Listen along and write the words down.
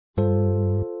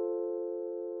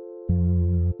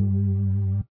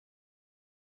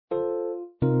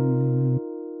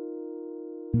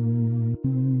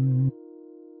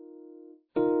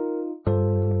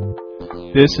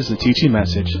This is a teaching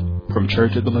message from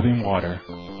Church of the Living Water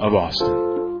of Austin.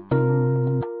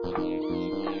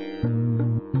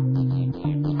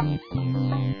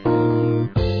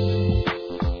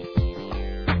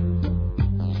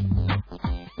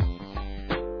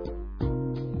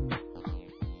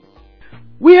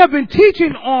 We have been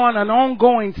teaching on an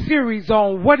ongoing series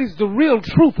on what is the real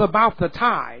truth about the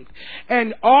tithe.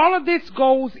 And all of this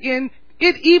goes in,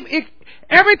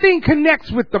 everything connects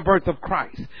with the birth of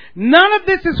Christ. None of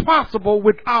this is possible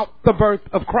without the birth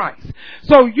of Christ.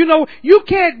 So, you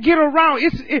can't get around.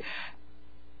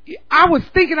 I was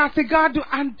thinking, I said, God,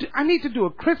 I need to do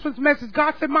a Christmas message.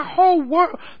 God said,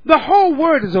 the whole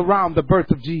word is around the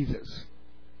birth of Jesus.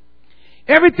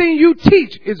 Everything you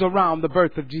teach is around the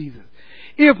birth of Jesus.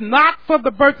 If not for the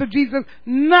birth of Jesus,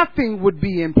 nothing would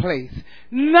be in place.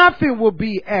 Nothing will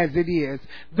be as it is.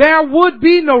 There would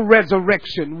be no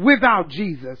resurrection without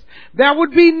Jesus. There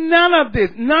would be none of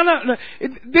this.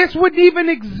 This wouldn't even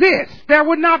exist. There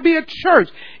would not be a church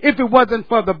if it wasn't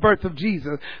for the birth of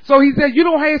Jesus. So he said,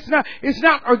 it's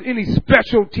not any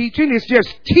special teaching. It's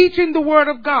just teaching the word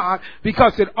of God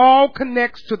because it all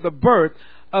connects to the birth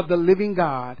of the living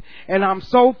God. And I'm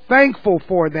so thankful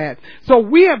for that. So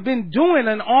we have been doing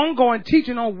an ongoing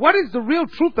teaching on what is the real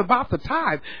truth about the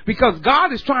tithe, because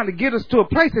God is trying to get us to a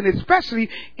place, and especially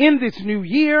in this new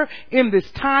year, in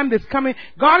this time that's coming,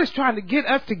 God is trying to get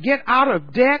us to get out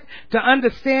of debt, to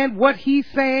understand what He's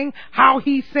saying, how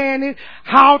He's saying it,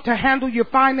 how to handle your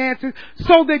finances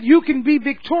so that you can be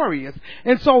victorious.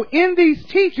 And so in these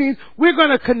teachings, we're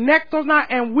going to connect those now,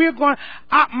 and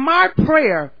my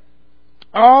prayer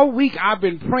all week I've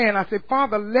been praying. I said,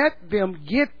 Father, let them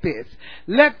get this.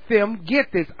 Let them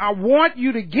get this. I want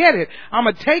you to get it. I'm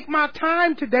going to take my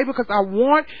time today because I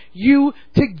want you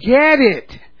to get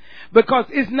it. Because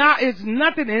it's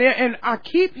nothing in it. And I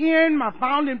keep hearing my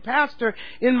founding pastor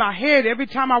in my head every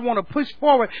time I want to push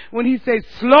forward when he says,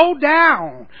 slow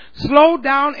down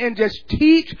and just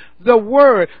teach the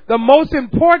word. The most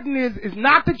important is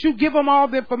not that you give them all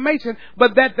the information,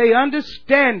 but that they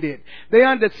understand it. They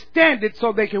understand it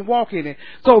so they can walk in it.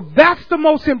 So that's the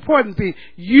most important thing.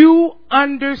 You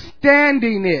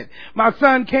understanding it. My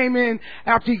son came in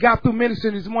after he got through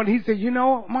ministry this morning. He said,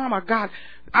 Mom,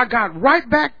 I got right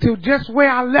back to just where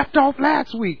I left off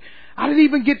last week. I didn't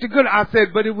even get to good. I said,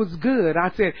 but it was good.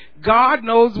 I said, God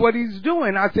knows what He's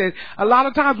doing. I said, a lot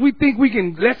of times we think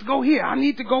let's go here. I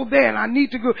need to go there and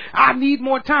I need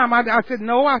more time. I said,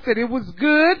 no. I said, it was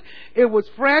good. It was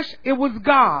fresh. It was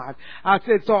God. I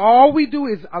said, so all we do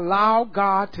is allow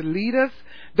God to lead us,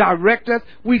 direct us.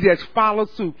 We just follow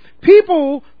suit.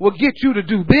 People will get you to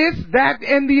do this, that,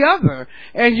 and the other,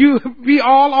 and you be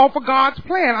all off of God's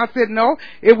plan. I said, no,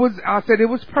 it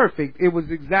was perfect. It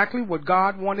was exactly what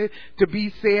God wanted to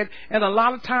be said. And a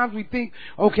lot of times we think,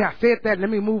 okay, I said that, let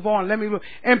me move on,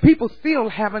 and people still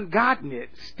haven't gotten it.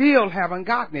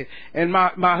 And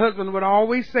my husband would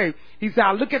always say, he said,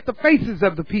 I look at the faces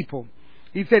of the people.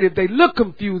 He said, if they look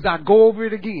confused, I go over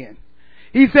it again.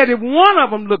 He said, if one of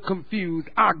them look confused,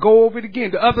 I'll go over it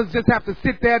again. The others just have to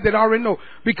sit there that already know,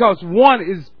 because one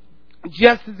is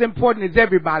just as important as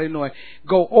everybody knowing.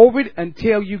 Go over it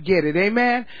until you get it.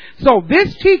 Amen. So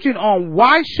this teaching on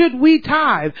why should we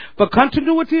tithe, for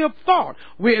continuity of thought,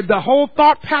 the whole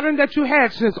thought pattern that you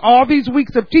had since all these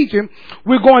weeks of teaching,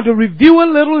 we're going to review a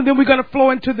little, and then we're going to flow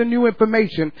into the new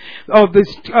information of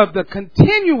the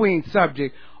continuing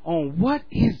subject on what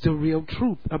is the real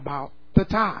truth about the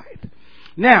tithe.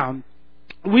 Now,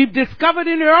 we've discovered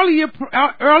in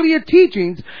earlier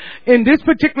teachings in this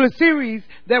particular series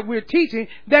that we're teaching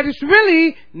that it's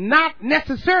really not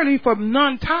necessarily for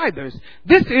non-tithers.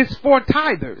 This is for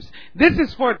tithers. This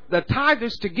is for the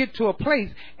tithers to get to a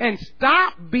place and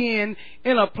stop being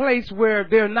in a place where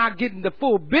they're not getting the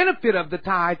full benefit of the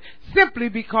tithe simply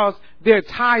because they're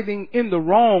tithing in the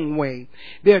wrong way.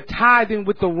 They're tithing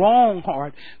with the wrong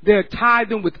heart. They're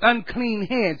tithing with unclean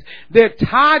hands. They're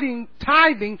tithing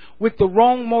with the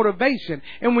wrong motivation.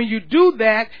 And when you do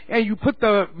that and you put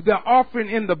the offering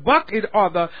in the bucket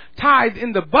or the tithe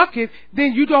in the bucket,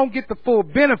 then you don't get the full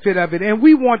benefit of it. And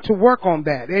we want to work on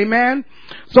that. Amen.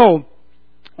 So,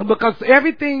 because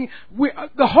the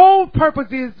whole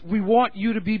purpose is we want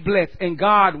you to be blessed, and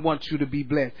God wants you to be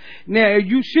blessed. Now,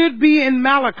 you should be in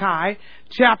Malachi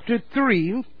chapter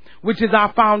 3, which is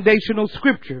our foundational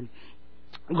scripture.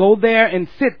 Go there and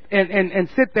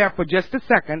sit there for just a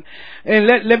second, and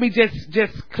let me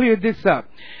just clear this up.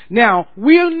 Now,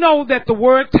 we'll know that the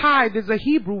word tithe is a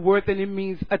Hebrew word, and it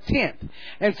means a tenth.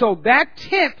 And so that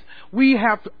tenth We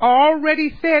have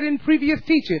already said in previous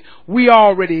teaching, we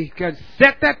already can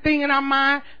set that thing in our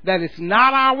mind that it's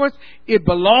not ours. It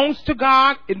belongs to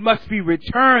God. It must be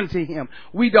returned to Him.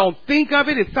 We don't think of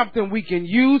it. It's something we can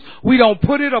use. We don't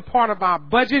put it a part of our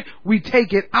budget. We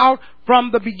take it out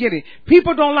from the beginning.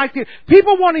 People don't like this.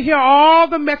 People want to hear all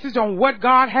the message on what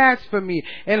God has for me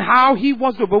and how He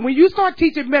wants to. But when you start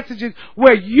teaching messages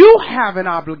where you have an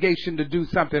obligation to do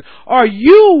something or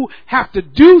you have to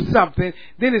do something,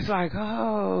 then it's like,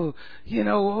 why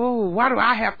do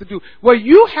I have to do? Well,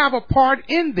 you have a part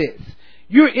in this.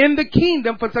 You're in the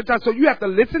kingdom for such time. So you have to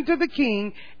listen to the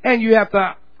king and you have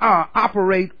to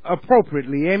operate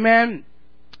appropriately. Amen.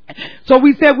 So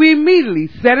we said we immediately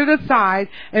set it aside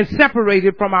and separate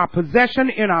it from our possession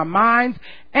in our minds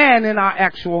and in our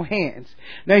actual hands.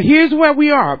 Now here's where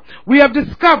we are. We have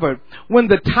discovered when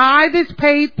the tithe is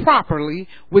paid properly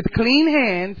with clean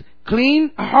hands,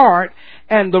 clean heart,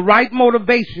 and the right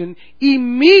motivation,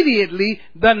 immediately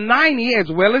the 90 as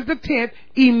well as the 10th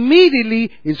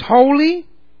immediately is holy,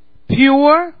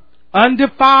 pure,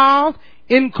 undefiled,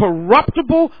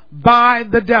 incorruptible by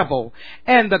the devil.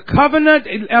 And the covenant,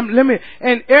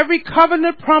 and every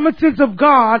covenant promises of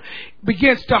God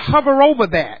begins to hover over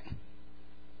that.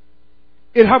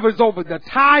 It hovers over the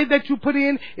tithe that you put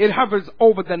in. It hovers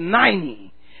over the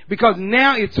 90. Because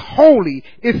now it's holy.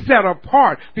 It's set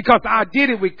apart. Because I did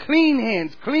it with clean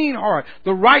hands, clean heart,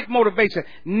 the right motivation.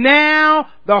 Now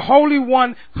the Holy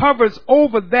One hovers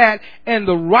over that and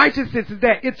the righteousness is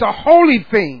that. It's a holy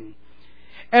thing.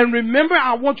 And remember,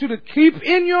 I want you to keep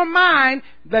in your mind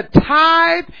the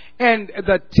tithe and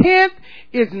the 10th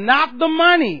is not the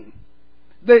money.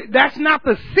 That's not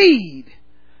the seed.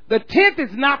 The 10th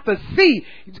is not the seed.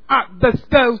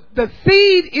 The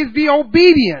seed is the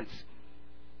obedience.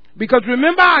 Because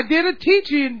remember, I did a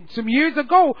teaching some years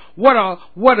ago what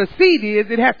a seed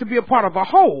is. It has to be a part of a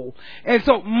whole. And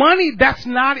so money, that's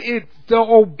not it. The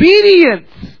obedience.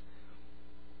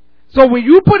 So when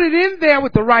you put it in there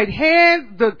with the right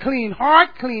hands, the clean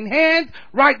heart, clean hands,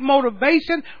 right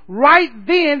motivation, right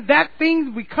then that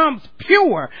thing becomes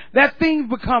pure. That thing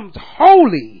becomes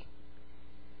holy.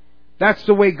 That's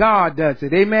the way God does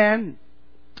it. Amen.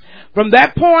 From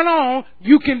that point on,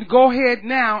 you can go ahead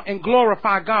now and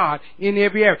glorify God in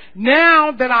every area.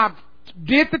 Now that I've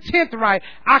did the 10th right,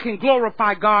 I can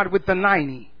glorify God with the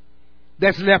 90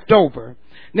 that's left over.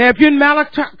 Now if you're in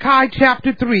Malachi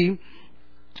chapter 3,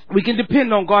 we can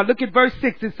depend on God. Look at verse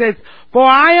 6. It says, "For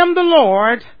I am the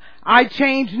Lord, I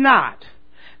change not.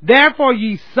 Therefore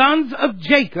ye sons of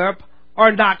Jacob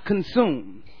are not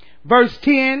consumed." Verse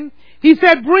 10, He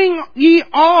said, "Bring ye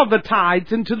all the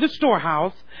tithes into the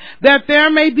storehouse, that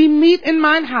there may be meat in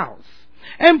mine house.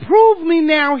 And prove me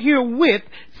now herewith,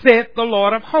 saith the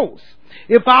Lord of hosts,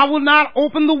 if I will not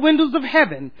open the windows of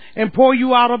heaven and pour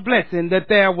you out a blessing, that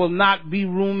there will not be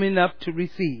room enough to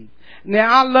receive."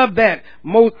 Now I love that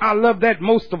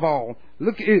most of all.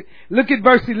 Look at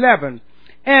verse 11.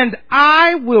 "And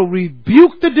I will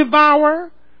rebuke the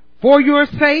devourer for your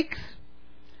sakes.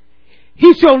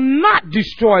 He shall not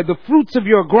destroy the fruits of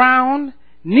your ground,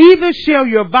 neither shall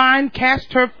your vine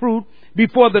cast her fruit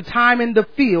before the time in the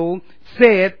field,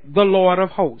 said the Lord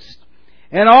of hosts.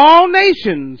 And all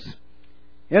nations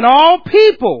and all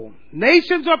people,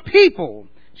 nations or people,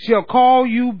 shall call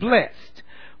you blessed.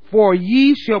 For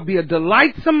ye shall be a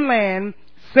delightsome land,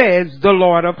 says the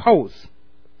Lord of hosts."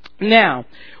 Now,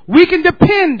 we can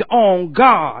depend on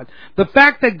God. The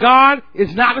fact that God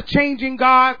is not a changing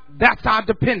God, that's our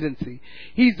dependency.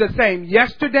 He's the same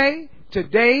yesterday,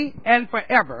 today, and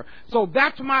forever. So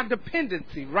that's my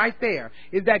dependency right there,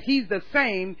 is that He's the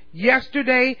same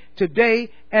yesterday, today,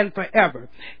 and forever.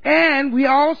 And we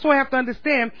also have to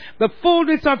understand the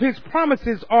fullness of His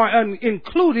promises are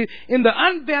included in the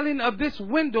unveiling of this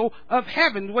window of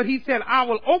heaven. What He said, "I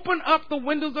will open up the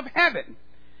windows of heaven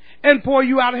and pour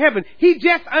you out of heaven." He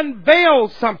just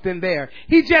unveiled something there.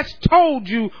 He just told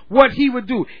you what He would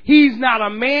do. He's not a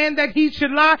man that He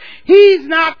should lie. He's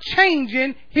not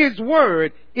changing His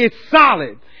word. It's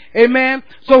solid. Amen.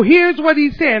 So here's what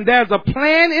He's saying. There's a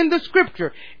plan in the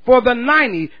scripture for the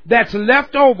 90 that's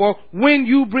left over when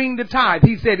you bring the tithe.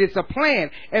 He said it's a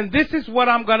plan, and this is what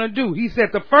I'm going to do. He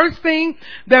said the first thing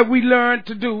that we learn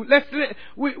to do,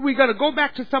 we're going to go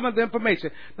back to some of the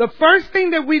information. The first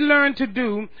thing that we learn to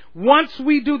do once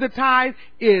we do the tithe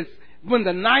is, when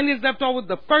the 90 is left over,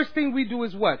 the first thing we do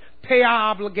is what? Pay our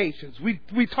obligations.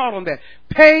 We taught on that.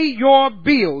 Pay your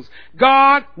bills.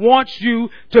 God wants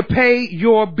you to pay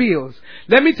your bills.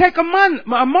 Let me take a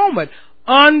moment.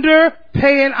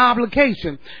 Underpaying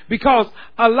obligation. Because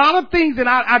a lot of things, and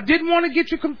I didn't want to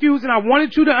get you confused, and I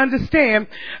wanted you to understand,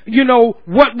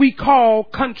 what we call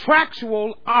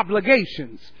contractual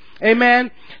obligations. Amen?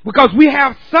 Because we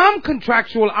have some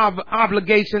contractual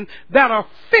obligations that are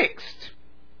fixed.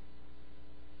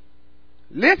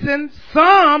 Listen,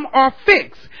 some are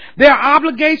fixed. There are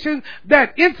obligations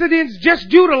that incidents just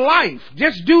due to life,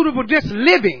 just due to just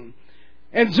living.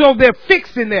 And so they're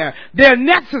fixed in there. They're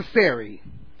necessary.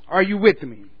 Are you with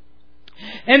me?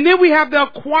 And then we have the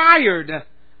acquired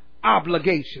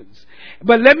obligations.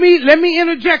 But let me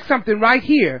interject something right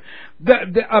here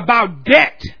about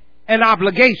debt and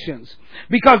obligations,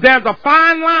 because there's a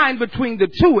fine line between the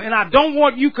two, and I don't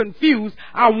want you confused.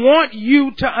 I want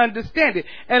you to understand it.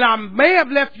 And I may have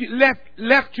left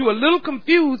you a little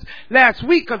confused last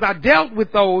week, because I dealt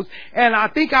with those, and I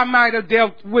think I might have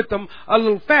dealt with them a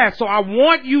little fast. So I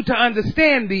want you to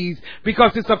understand these,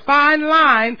 because it's a fine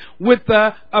line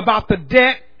about the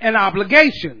debt and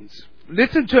obligations.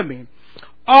 Listen to me.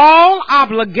 All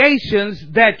obligations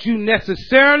that you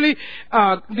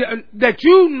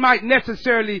might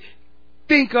necessarily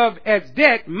think of as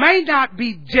debt may not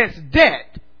be just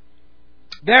debt.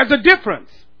 There's a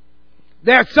difference.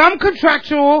 There are some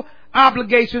contractual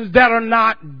obligations that are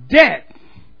not debt,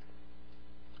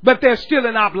 but they're still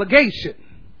an obligation.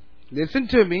 Listen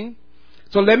to me.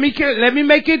 So let me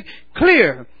make it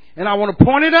clear. And I want to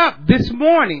point it up this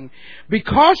morning.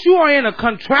 Because you are in a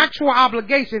contractual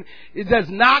obligation, it does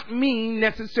not mean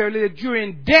necessarily that you're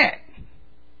in debt.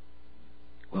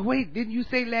 Well, wait, didn't you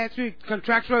say last week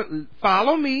contractual?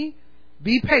 Follow me.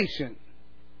 Be patient.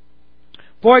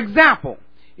 For example,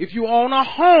 if you own a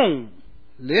home,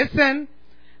 listen,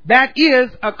 that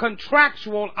is a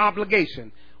contractual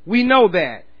obligation. We know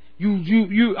that.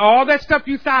 You all that stuff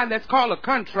you sign, that's called a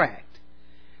contract.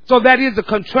 So that is a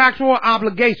contractual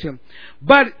obligation.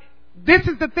 But this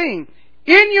is the thing.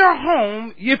 In your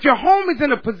home, if your home is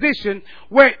in a position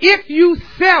where if you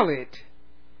sell it,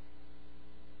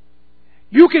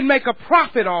 you can make a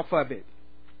profit off of it.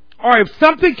 Or if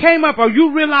something came up, or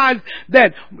you realize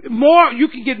that you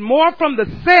can get more from the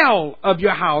sale of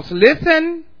your house,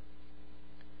 listen,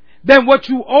 than what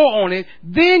you owe on it,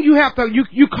 then you have to,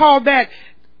 you call that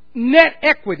net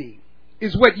equity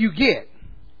is what you get.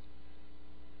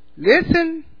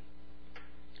 Listen,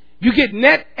 you get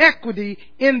net equity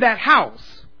in that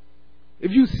house.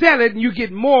 If you sell it and you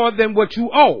get more than what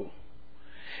you owe,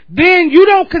 then you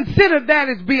don't consider that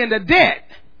as being a debt.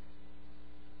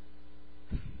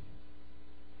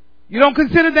 You don't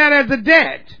consider that as a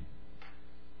debt.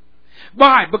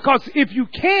 Why? Because if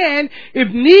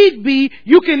need be,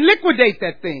 you can liquidate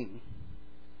that thing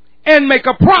and make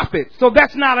a profit. So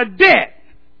that's not a debt.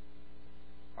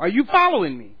 Are you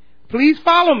following me? Please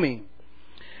follow me.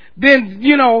 Then,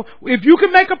 if you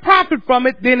can make a profit from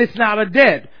it, then it's not a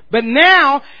debt. But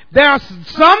now, there are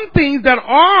some things that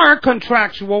are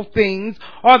contractual things,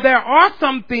 or there are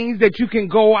some things that you can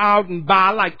go out and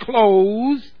buy, like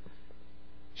clothes,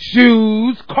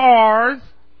 shoes, cars,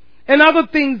 and other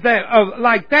things that are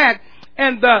like that.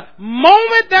 And the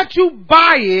moment that you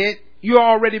buy it, you're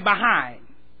already behind.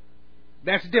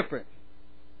 That's different.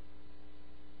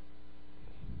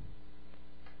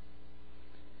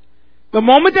 The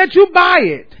moment that you buy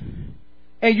it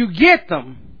and you get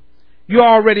them, you're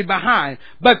already behind.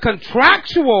 But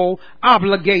contractual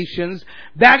obligations,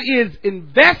 that is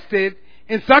invested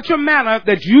in such a manner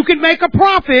that you can make a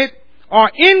profit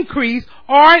or increase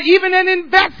or even an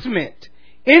investment.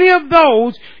 Any of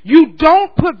those, you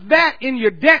don't put that in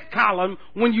your debt column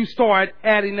when you start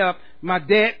adding up my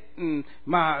debt and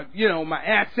my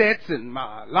assets and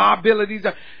my liabilities.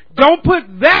 Don't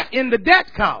put that in the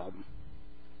debt column,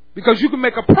 because you can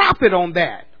make a profit on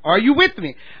that. Are you with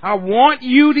me? I want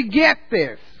you to get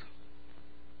this.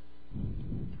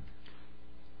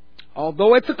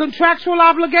 Although it's a contractual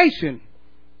obligation,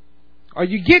 are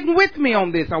you getting with me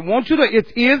on this? I want you to,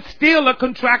 it is still a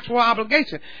contractual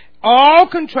obligation. All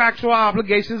contractual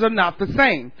obligations are not the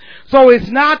same. So it's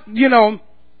not, we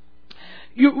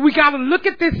got to look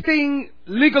at this thing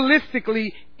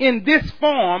legalistically in this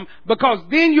form, because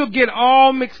then you'll get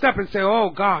all mixed up and say, oh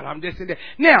God, I'm this and that.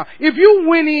 Now, if you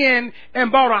went in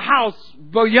and bought a house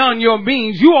beyond your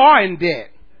means, you are in debt.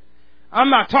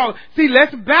 I'm not talking. See,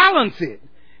 let's balance it.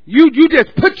 You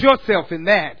just put yourself in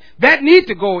that. That needs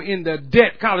to go in the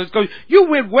debt column, because you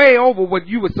went way over what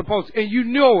you were supposed to, and you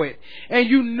know it. And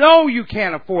you know you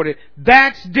can't afford it.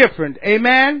 That's different.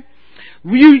 Amen?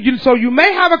 So you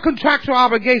may have a contractual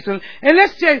obligation. And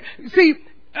let's just see,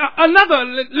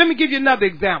 let me give you another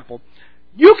example.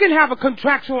 You can have a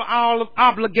contractual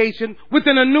obligation with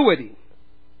an annuity.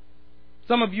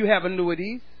 Some of you have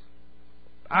annuities.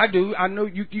 I do. I know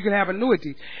you can have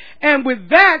annuities. And with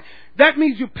that, that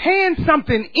means you're paying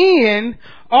something in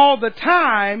all the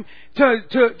time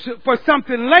for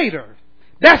something later.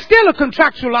 That's still a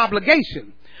contractual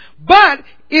obligation. But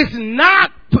it's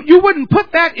not, you wouldn't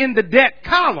put that in the debt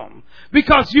column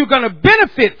because you're going to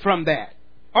benefit from that.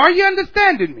 Are you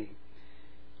understanding me?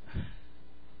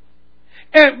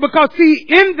 And because see,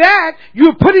 in that,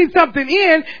 you're putting something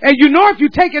in, and you know if you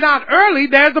take it out early,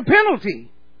 there's a penalty.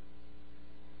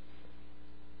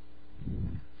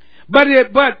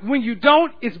 But when you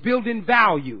don't, it's building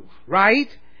value, right?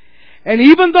 And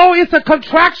even though it's a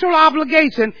contractual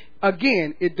obligation,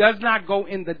 again, it does not go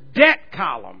in the debt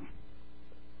column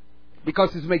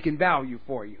because it's making value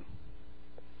for you.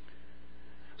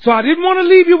 So I didn't want to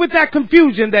leave you with that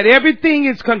confusion that everything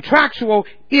is contractual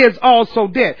is also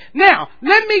debt. Now,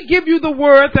 let me give you the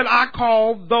word that I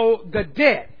call the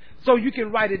debt. So you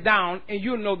can write it down and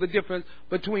you'll know the difference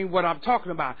between what I'm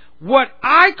talking about. What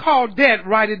I call debt,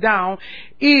 write it down,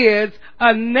 is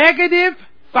a negative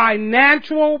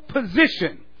financial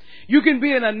position. You can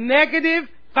be in a negative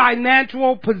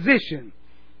financial position.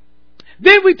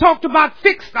 Then we talked about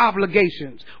fixed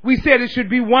obligations. We said it should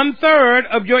be 1/3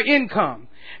 of your income.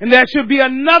 And there should be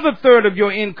another 1/3 of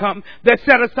your income that's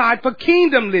set aside for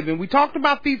kingdom living. We talked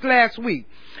about these last week.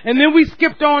 And then we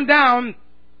skipped on down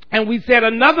and we said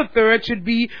another 1/3 should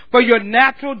be for your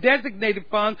natural designated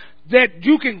funds that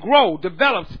you can grow,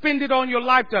 develop, spend it on your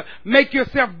life to make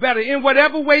yourself better in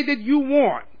whatever way that you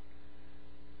want.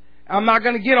 I'm not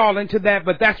going to get all into that,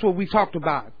 but that's what we talked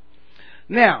about.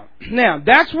 Now,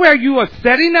 that's where you are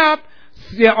setting up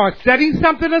or setting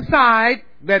something aside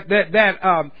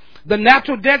the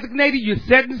natural designated, you're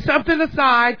setting something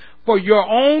aside for your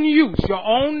own use, your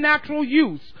own natural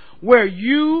use, where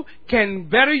you can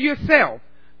better yourself.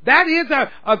 That is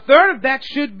a 1/3 of that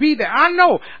should be there. I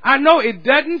know it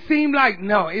doesn't seem like,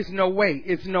 no, it's no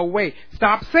way.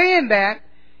 Stop saying that.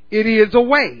 It is a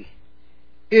way.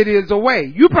 It is a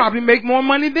way. You probably make more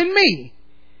money than me.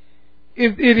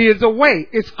 It is a way.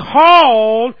 It's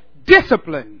called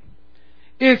discipline.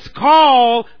 It's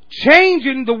called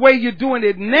changing the way you're doing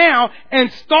it now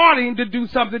and starting to do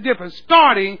something different.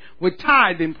 Starting with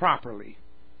tithing properly.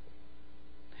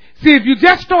 See, if you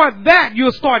just start that,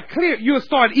 you'll start clear. You'll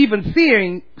start even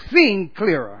seeing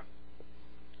clearer.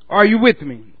 Are you with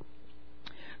me?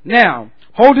 Now,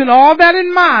 holding all that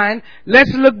in mind,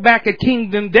 let's look back at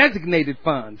kingdom designated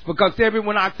funds. Because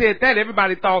when I said that,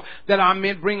 everybody thought that I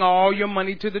meant bring all your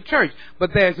money to the church.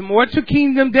 But there's more to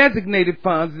kingdom designated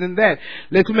funds than that.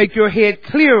 Let's make your head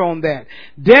clear on that.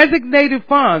 Designated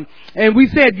funds, and we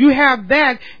said you have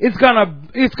that, it's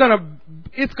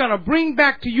gonna bring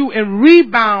back to you and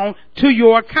rebound to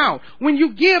your account. When you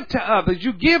give to others,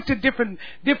 you give to different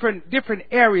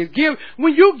areas.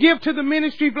 When you give to the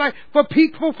ministry, like for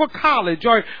people for college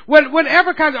or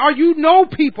whatever kind of, or you know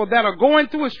people that are going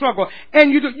through a struggle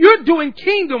and you're doing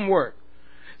kingdom work.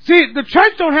 See, the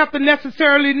church don't have to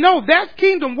necessarily know. That's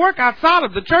kingdom work outside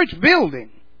of the church building.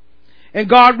 And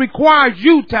God requires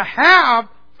you to have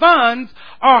funds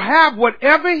or have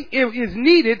whatever is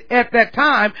needed at that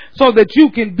time so that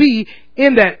you can be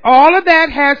in that. All of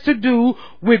that has to do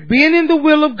with being in the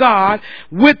will of God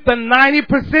with the 90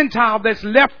 percentile that's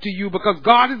left to you, because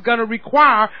God is going to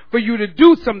require for you to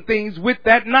do some things with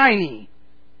that 90.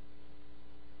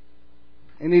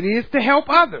 And it is to help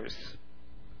others.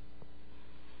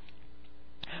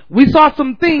 We saw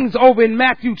some things over in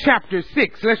Matthew chapter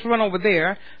 6. Let's run over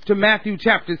there to Matthew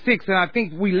chapter 6, and I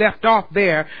think we left off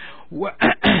there.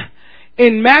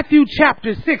 In Matthew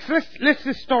chapter 6, let's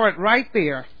just start right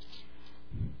there.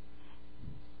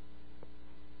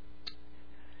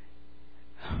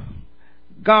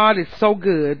 God is so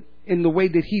good in the way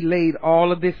that He laid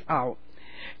all of this out.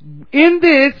 In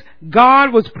this,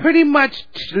 God was pretty much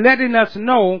letting us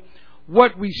know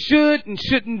what we should and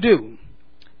shouldn't do.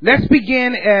 Let's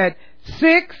begin at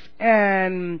 6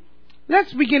 and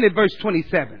let's begin at verse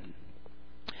 27.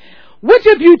 Which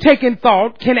of you taking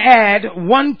thought can add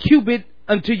 1 cubit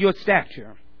unto your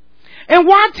stature? And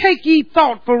why take ye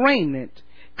thought for raiment?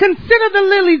 Consider the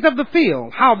lilies of the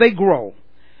field, how they grow.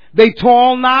 They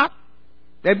toil not.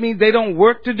 That means they don't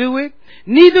work to do it.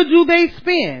 Neither do they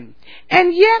spin.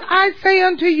 And yet I say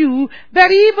unto you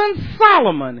that even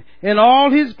Solomon in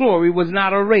all his glory was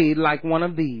not arrayed like one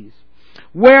of these.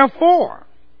 Wherefore,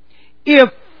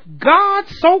 if God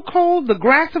so clothe the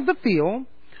grass of the field,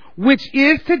 which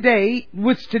today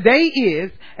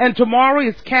is, and tomorrow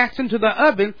is cast into the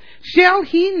oven, shall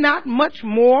He not much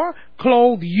more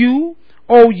clothe you,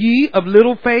 O ye of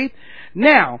little faith?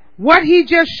 Now, what He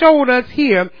just showed us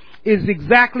here is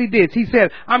exactly this. He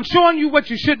said, I'm showing you what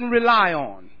you shouldn't rely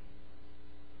on.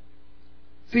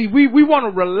 See, we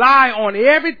want to rely on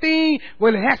everything.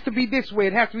 Well, it has to be this way.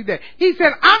 It has to be that. He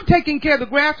said, I'm taking care of the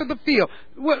grass of the field.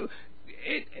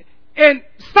 And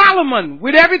Solomon,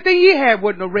 with everything he had,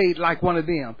 wasn't arrayed like one of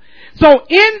them. So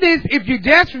in this, if you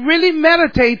just really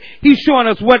meditate, he's showing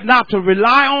us what not to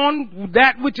rely on,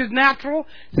 that which is natural.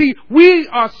 See, we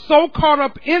are so caught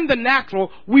up in the natural,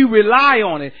 we rely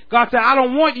on it. God said, I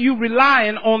don't want you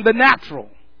relying on the natural.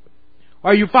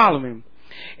 Are you following me?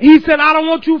 He said, I don't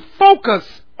want you focus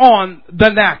on the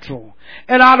natural.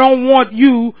 And I don't want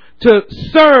you to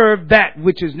serve that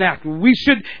which is natural. We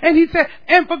should, and he said,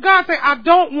 and for God's sake, I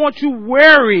don't want you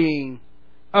worrying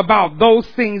about those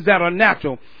things that are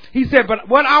natural. He said, but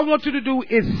what I want you to do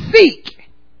is seek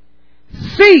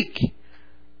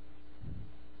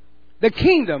the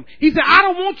kingdom. He said, I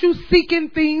don't want you seeking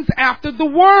things after the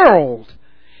world.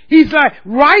 He's like,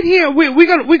 right here, we're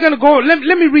gonna go, let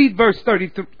me read verse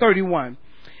 31.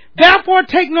 Therefore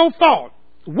take no thought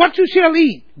what you shall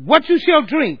eat, what you shall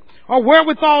drink, or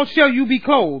wherewithal shall you be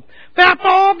clothed. For after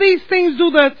all these things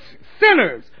do the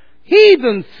sinners,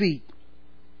 heathens seek.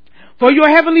 For your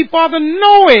heavenly Father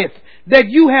knoweth that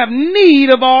you have need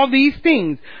of all these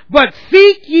things. But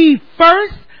seek ye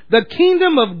first the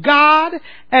kingdom of God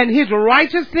and his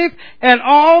righteousness, and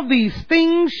all these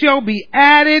things shall be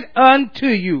added unto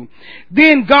you.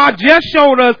 Then God just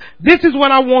showed us, this is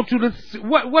what I want you to see.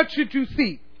 What should you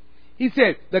seek? He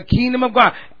said, the kingdom of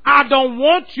God. I don't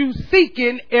want you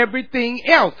seeking everything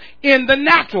else in the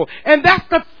natural. And that's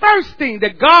the first thing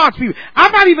that God's people,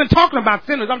 I'm not even talking about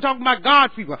sinners, I'm talking about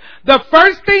God's people. The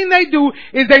first thing they do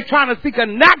is they try to seek a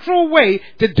natural way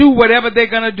to do whatever they're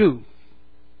going to do.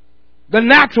 The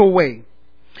natural way.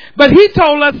 But he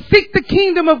told us, seek the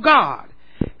kingdom of God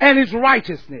and his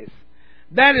righteousness.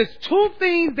 That is two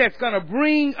things that's going to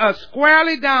bring us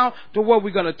squarely down to what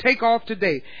we're going to take off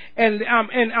today. And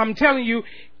I'm telling you,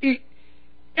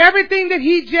 everything that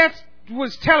he just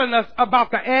was telling us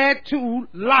about the add to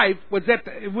life was that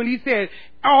when he said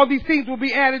all these things will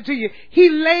be added to you, he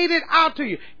laid it out to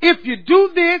you. If you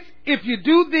do this,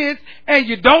 and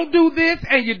you don't do this,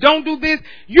 and you don't do this,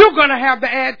 you're going to have the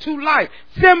add to life.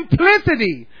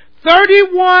 Simplicity.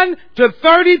 31 to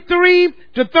 33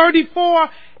 to 34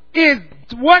 is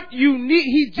what you need.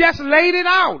 He just laid it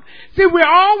out. See, we're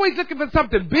always looking for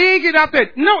something big and out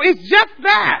there. No, it's just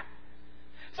that.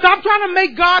 Stop trying to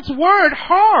make God's word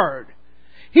hard.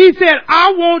 He said,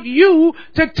 I want you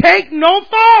to take no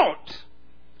thought.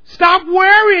 Stop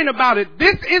worrying about it.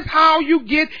 This is how you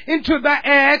get into the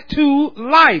add to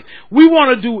life. We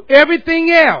want to do everything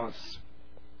else.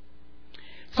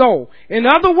 So, in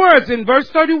other words, in verse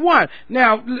 31,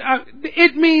 now,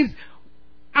 it means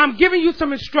I'm giving you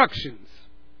some instructions.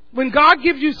 When God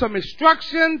gives you some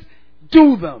instructions,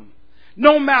 do them.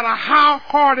 No matter how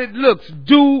hard it looks,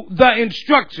 do the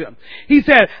instruction. He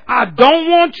said, I don't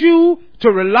want you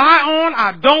to rely on,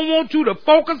 I don't want you to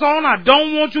focus on, I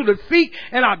don't want you to seek,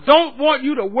 and I don't want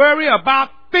you to worry about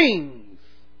things.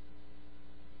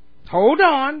 Hold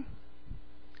on,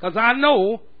 because I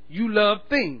know you love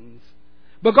things.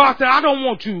 But God said, I don't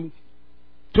want you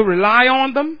to rely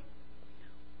on them,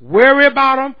 worry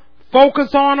about them,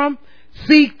 focus on them,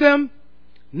 seek them,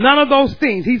 none of those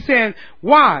things. He's saying,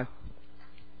 why?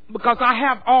 Because I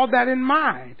have all that in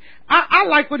mind. I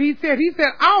like what he said. He said,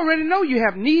 I already know you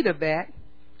have need of that.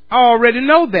 I already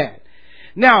know that.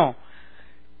 Now,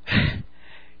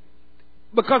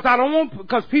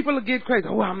 because people will get crazy.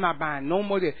 Oh, I'm not buying no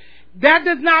more. That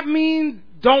does not mean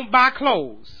don't buy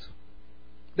clothes.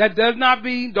 That does not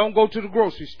mean don't go to the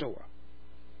grocery store.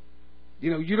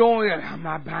 You don't, I'm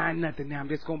not buying nothing now. I'm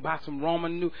just going to buy some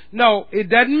Roman new. No, it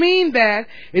doesn't mean that.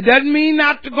 It doesn't mean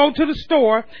not to go to the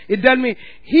store. It doesn't mean,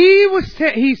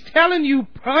 he's telling you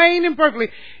plain and perfectly,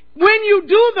 when you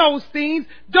do those things,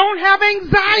 don't have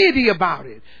anxiety about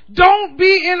it. Don't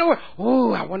be in a,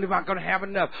 oh, I wonder if I'm going to have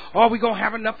enough. Are we going to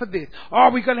have enough of this? Are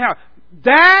we going to have,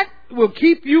 that will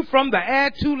keep you from the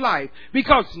add to life,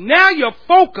 because now you're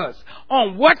focused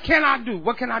on what can I do?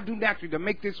 What can I do naturally to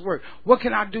make this work? What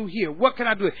can I do here? What can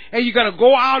I do? And you're going to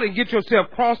go out and get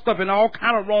yourself crossed up in all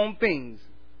kind of wrong things.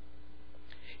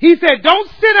 He said, don't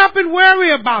sit up and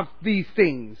worry about these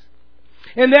things.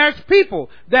 And there's people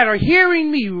that are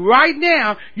hearing me right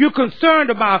now. You're concerned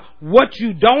about what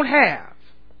you don't have.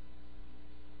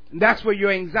 And that's where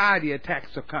your anxiety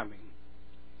attacks are coming.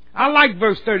 I like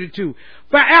verse 32.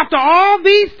 For after all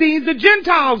these things the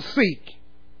Gentiles seek.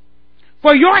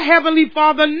 For your heavenly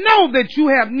Father knows that you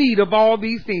have need of all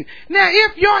these things. Now,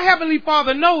 if your heavenly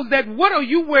Father knows that, what are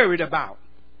you worried about?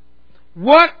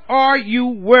 What are you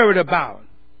worried about?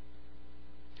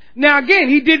 Now again,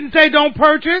 he didn't say don't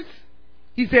purchase.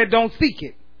 He said don't seek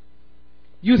it.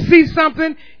 You see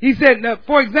something, he said,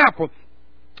 for example,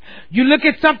 you look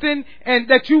at something and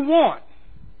that you want.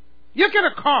 You look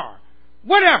at a car,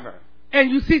 whatever, and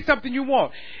you see something you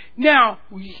want. Now,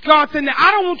 God said, now,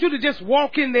 I don't want you to just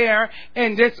walk in there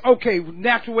and just, okay,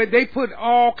 natural way, they put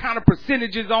all kind of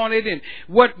percentages on it and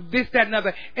what, this, that, and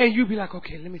other, and you be like,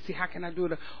 okay, let me see, how can I do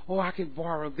it? Oh, I can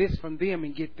borrow this from them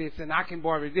and get this, and I can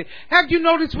borrow this. Have you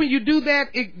noticed when you do that,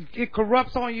 it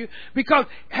corrupts on you? Because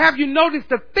have you noticed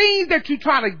the things that you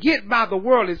try to get by the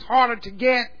world is harder to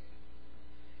get,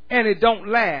 and it don't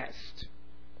last?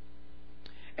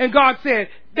 And God said,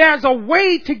 there's a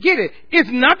way to get it. It's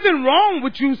nothing wrong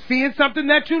with you seeing something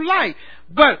that you like.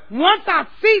 But once I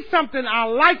see something I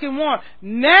like and want,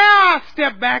 now I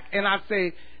step back and I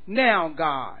say, now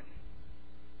God.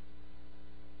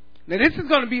 Now this is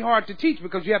going to be hard to teach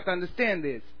because you have to understand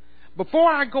this. Before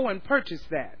I go and purchase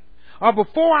that, or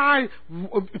before I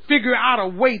figure out a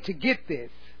way to get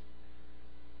this,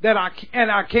 that I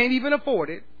can't even afford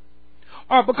it,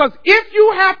 or because if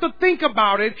you have to think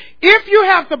about it, if you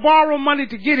have to borrow money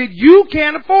to get it, you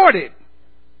can't afford it.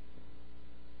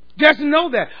 Just know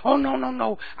that. Oh,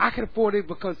 no. I can afford it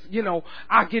because,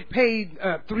 I get paid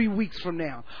 3 weeks from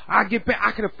now. I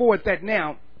can afford that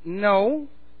now. No.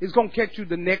 It's going to catch you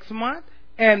the next month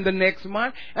and the next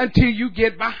month until you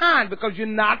get behind because you're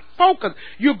not focused.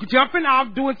 You're jumping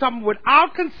out doing something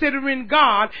without considering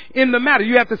God in the matter.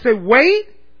 You have to say, wait.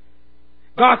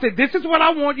 God said, this is what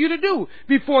I want you to do.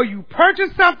 Before you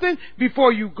purchase something,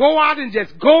 before you go out and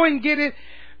just go and get it.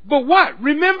 But what?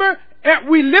 Remember,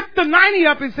 we lift the 90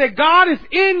 up and say, God is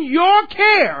in your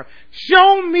care.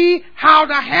 Show me how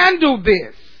to handle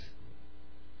this.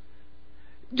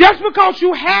 Just because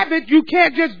you have it, you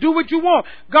can't just do what you want.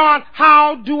 God,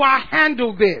 how do I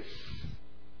handle this?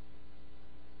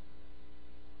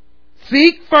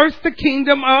 Seek first the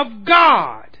kingdom of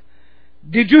God.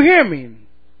 Did you hear me?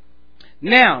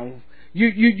 Now,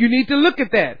 you need to look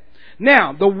at that.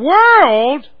 Now, the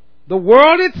world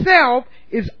itself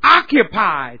is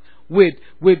occupied with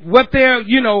what they're,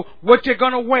 what you're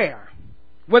going to wear,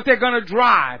 what they're going to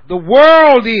drive. The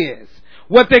world is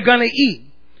what they're going to eat,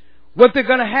 what they're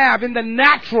going to have in the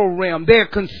natural realm. They're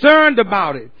concerned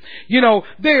about it.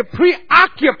 They're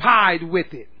preoccupied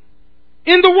with it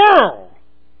in the world.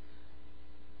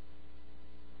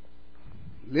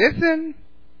 Listen.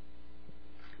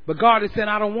 But God has said,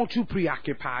 I don't want you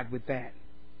preoccupied with that.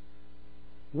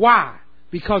 Why?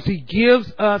 Because He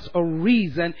gives us a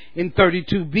reason in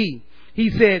 32b. He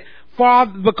said,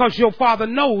 Father, because your Father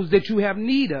knows that you have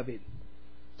need of it.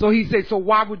 So He said, so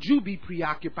why would you be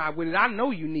preoccupied with it? I know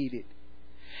you need it.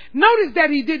 Notice that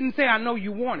He didn't say, I know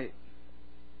you want it.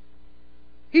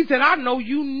 He said, I know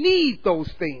you need those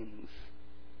things.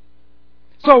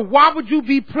 So why would you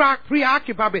be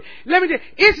preoccupied with it? Let me tell you,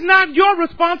 it's not your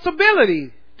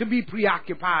responsibility to be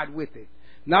preoccupied with it.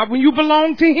 Not when you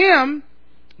belong to Him.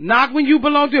 Not when you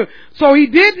belong to Him. So He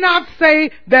did not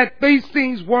say that these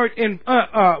things were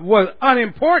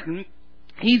unimportant.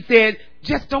 He said,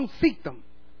 just don't seek them.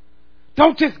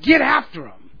 Don't just get after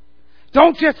them.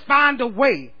 Don't just find a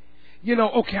way.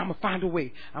 Okay, I'm going to find a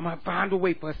way. I'm going to find a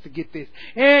way for us to get this.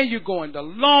 And you're going to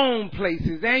loan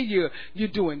places and you're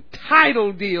doing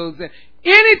title deals. And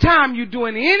anytime you're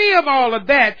doing any of all of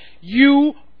that,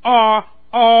 you are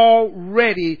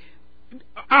already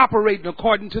operating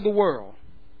according to the world.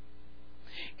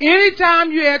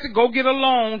 Anytime you have to go get a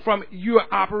loan from, you are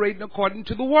operating according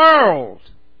to the world.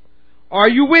 Are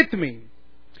you with me?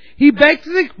 He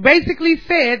basically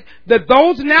said that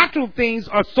those natural things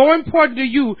are so important to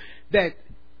you that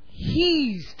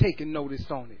He's taking notice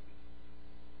on it.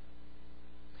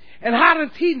 And how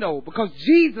does He know? Because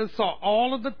Jesus saw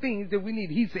all of the things that we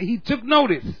need. He said He took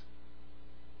notice.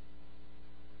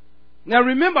 Now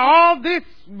remember, all this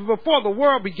before the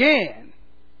world began.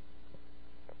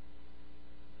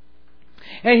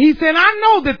 And He said, I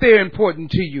know that they're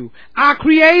important to you. I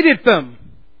created them.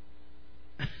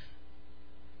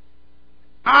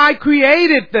 I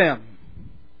created them.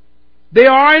 They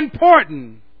are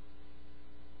important.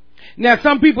 Now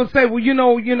some people say, well,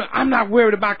 I'm not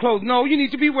worried about clothes. No, you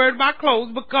need to be worried about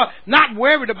clothes, because not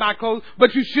worried about clothes,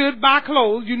 but you should buy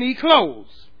clothes. You need clothes.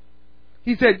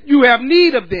 He said, you have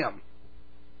need of them.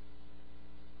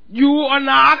 You are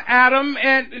not Adam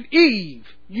and Eve.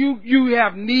 You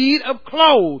have need of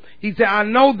clothes. He said, I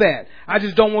know that. I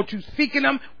just don't want you seeking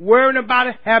them, worrying about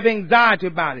it, have anxiety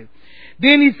about it.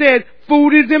 Then He said,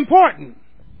 food is important.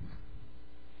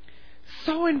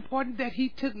 So important that He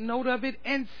took note of it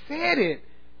and said it.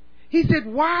 He said,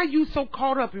 why are you so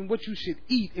caught up in what you should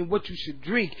eat and what you should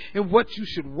drink and what you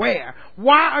should wear?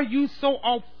 Why are you so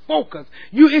off focus?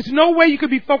 It's no way you could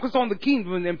be focused on the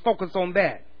kingdom and then focus on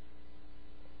that.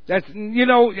 That's,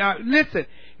 listen,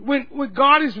 when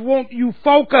God is want you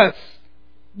focused,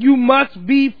 you must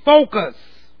be focused.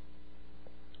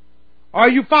 Are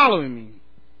you following me?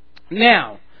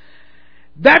 Now,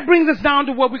 that brings us down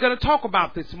to what we're going to talk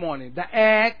about this morning, the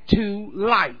add to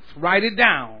life. Write it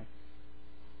down.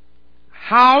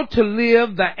 How to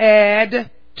live the add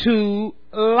to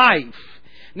life.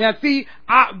 Now see,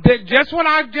 just what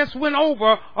I just went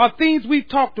over are things we've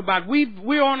talked about.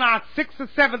 We're on our 6th or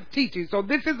 7th teaching, so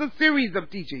this is a series of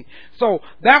teaching. So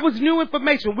that was new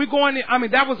information.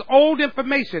 That was old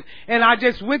information, and I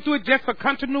just went through it just for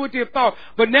continuity of thought.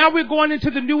 But now we're going into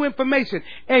the new information,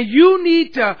 and you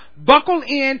need to buckle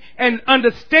in and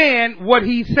understand what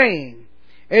he's saying.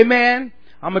 Amen.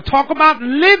 I'm going to talk about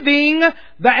living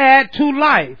the add to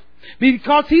life.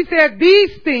 Because he said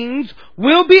these things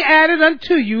will be added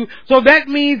unto you. So that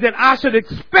means that I should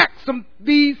expect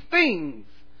these things.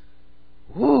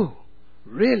 Woo,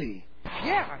 really?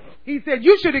 Yeah. He said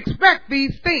you should expect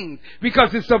these things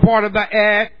because it's a part of the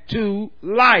add to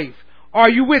life. Are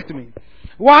you with me?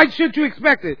 Why should you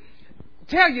expect it?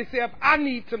 Tell yourself, I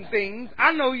need some things.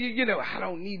 I know I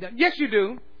don't need them. Yes, you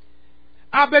do.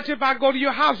 I bet you if I go to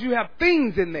your house, you have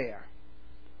things in there.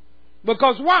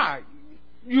 Because why?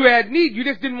 You had need. You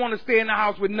just didn't want to stay in the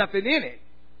house with nothing in it.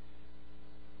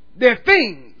 They're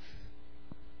things.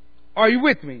 Are you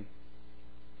with me?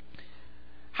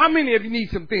 How many of you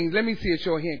need some things? Let me see a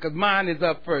show of hands, because mine is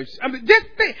up first. Just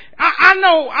think. I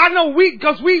know.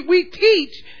 Because we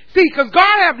teach. See, because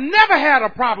God have never had a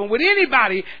problem with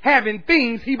anybody having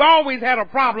things. He's always had a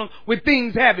problem with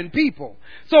things having people.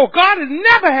 So God has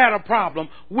never had a problem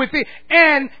with it.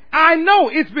 And I know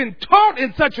it's been taught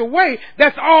in such a way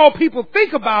that's all people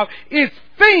think about is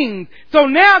things. So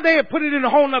now they have put it in a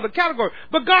whole other category.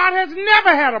 But God has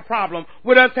never had a problem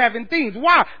with us having things.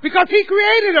 Why? Because He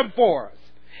created them for us.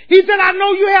 He said, I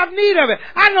know you have need of it.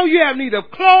 I know you have need of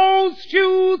clothes,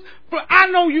 shoes. I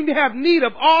know you have need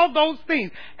of all those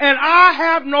things. And I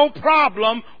have no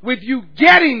problem with you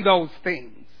getting those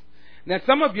things. Now,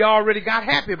 some of you already got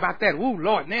happy about that. Ooh,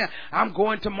 Lord, now I'm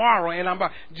going tomorrow and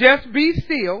just be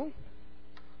still.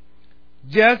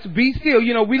 Just be still.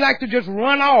 We like to just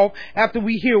run off after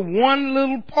we hear one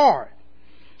little part.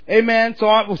 Amen.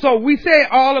 So we say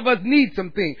all of us need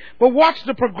something. But watch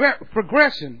the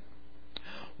progression.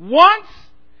 Once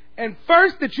and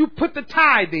first that you put the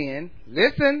tithe in,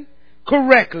 listen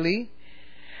correctly,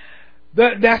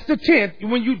 that's the 10th.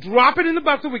 When you drop it in the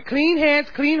bucket with clean hands,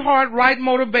 clean heart, right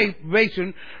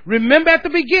motivation, remember at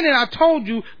the beginning I told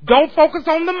you, don't focus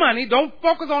on the money, don't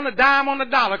focus on the dime on the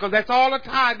dollar, because that's all a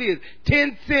tithe is.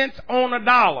 10 cents on a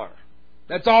dollar.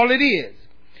 That's all it is.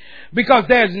 Because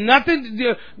there's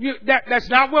nothing, that's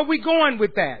not where we're going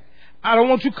with that. I don't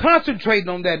want you concentrating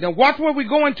on that. Now watch where we're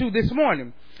going to this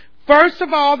morning. First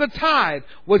of all, the tithe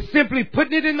was simply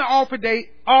putting it in the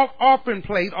offering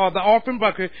plate or the offering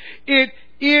bucket. It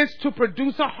is to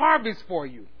produce a harvest for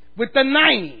you with the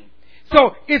 90.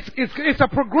 So it's a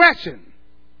progression.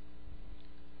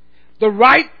 The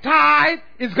right tithe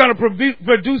is going to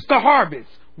produce the harvest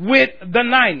with the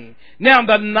 90. Now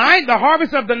the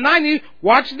harvest of the 90,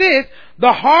 watch this,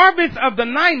 the harvest of the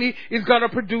 90 is going to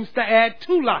produce the add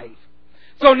to life.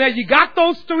 So now you got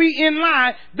those three in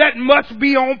line, that must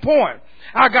be on point.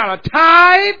 I got a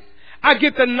tithe, I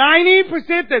get the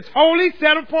 90% that's wholly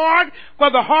set apart for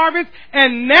the harvest,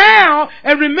 and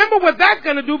remember what that's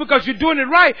going to do because you're doing it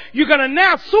right, you're going to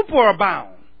now superabound.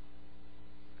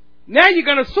 Now you're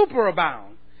going to superabound.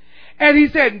 And he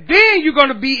said, then you're going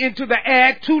to be into the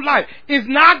add to life. It's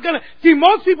not going to, see,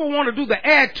 most people want to do the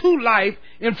add to life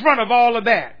in front of all of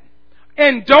that.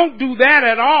 And don't do that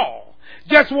at all.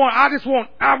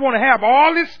 I want to have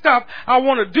all this stuff. I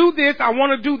want to do this. I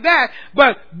want to do that.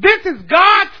 But this is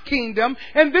God's kingdom,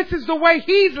 and this is the way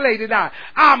He's laid it out.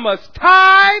 I must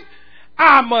tithe.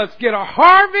 I must get a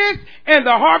harvest, and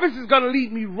the harvest is going to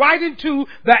lead me right into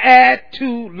the add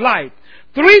to life.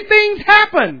 Three things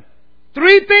happen.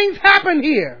 Three things happen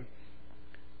here.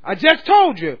 I just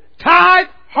told you. Tithe,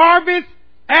 harvest,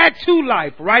 add to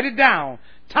life. Write it down.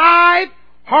 Tithe,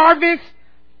 harvest,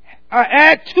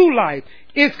 add to life.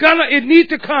 It needs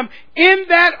to come in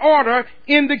that order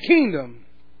in the kingdom.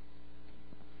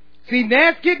 See, now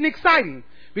it's getting exciting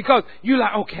because you're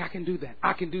like, okay, I can do that.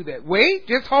 I can do that. Wait,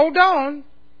 just hold on.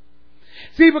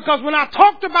 See, because when I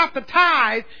talked about the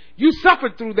tithe, you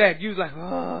suffered through that. You was like,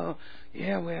 oh,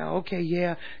 Yeah, well, okay,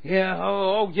 yeah,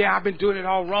 yeah, I've been doing it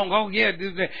all wrong. Oh, yeah,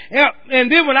 yeah.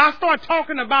 And then when I start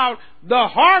talking about the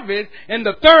harvest and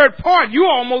the third part, you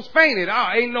almost fainted. Oh,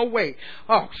 ain't no way.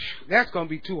 Oh, that's going to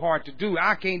be too hard to do.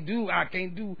 I can't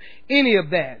do any of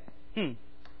that.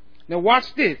 Now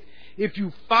watch this. If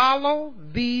you follow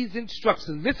these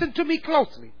instructions, listen to me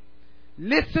closely.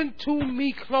 Listen to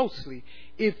me closely.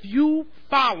 If you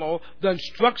follow the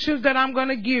instructions that I'm going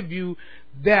to give you,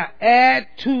 the add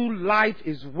to life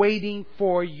is waiting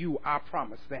for you. I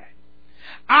promise that.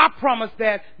 I promise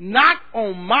that not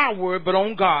on my word, but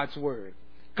on God's word.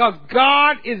 Because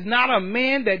God is not a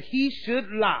man that he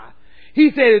should lie. He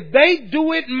said, if they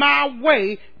do it my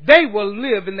way, they will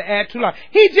live in the add to life.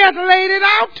 He just laid it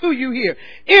out to you here.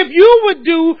 If you would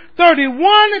do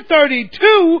 31 and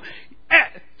 32,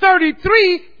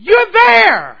 33, you're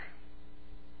there.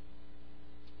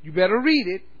 You better read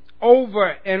it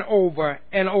over and over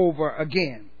and over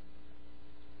again.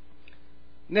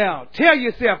 Now, tell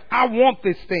yourself, I want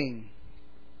this thing.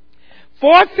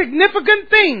 4 significant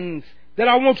things that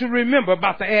I want you to remember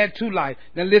about the add to life.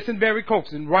 Now listen very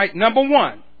closely. Right, number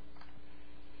 1.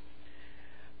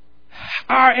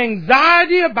 Our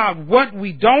anxiety about what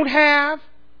we don't have,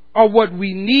 or what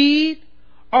we need,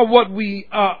 or what we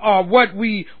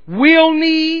will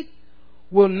need,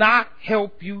 will not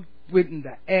help you with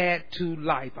the add to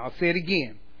life. I'll say it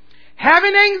again.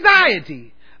 Having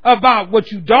anxiety about what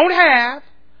you don't have,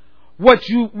 what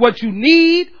you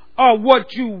need, or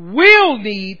what you will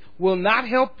need will not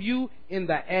help you in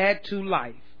the add to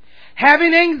life.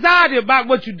 Having anxiety about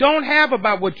what you don't have,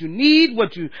 about what you need,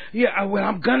 well,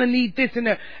 I'm gonna need this and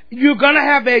that. You're gonna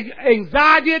have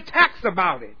anxiety attacks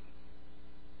about it.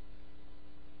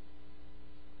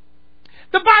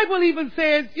 The Bible even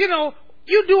says,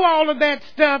 you do all of that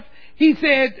stuff. He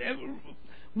said,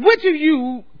 which of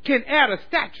you can add a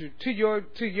stature to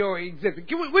your existence?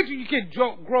 Which of you can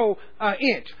grow an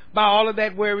inch by all of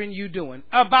that worrying you doing?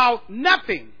 About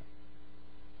nothing.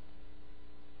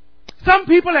 Some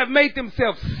people have made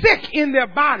themselves sick in their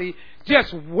body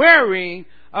just worrying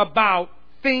about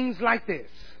things like this.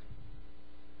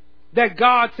 That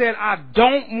God said, I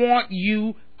don't want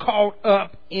you caught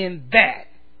up in that.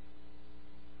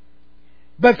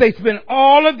 But they spend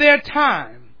all of their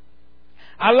time.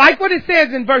 I like what it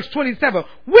says in verse 27.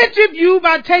 Which of you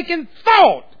by taking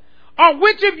thought, or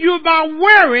which of you by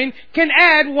worrying, can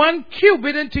add 1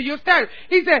 cubit into your stature?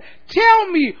 He said, tell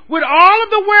me, with all of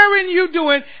the worrying you're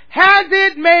doing, has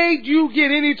it made you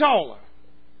get any taller?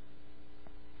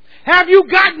 Have you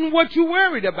gotten what you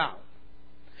worried about?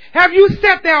 Have you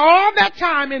sat there all that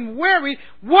time and worried?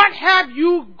 What have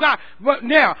you got? But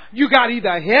now, you got either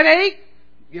a headache,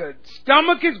 your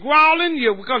stomach is growling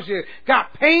because you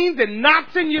got pains and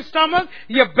knots in your stomach,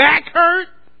 your back hurt.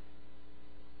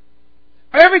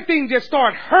 Everything just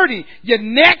started hurting. Your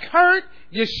neck hurt,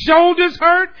 your shoulders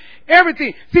hurt,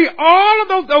 everything. See, all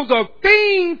of those are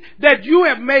things that you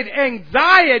have made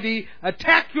anxiety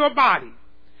attack your body.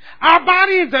 Our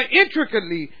body is an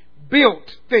intricately built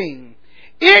thing.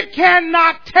 It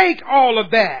cannot take all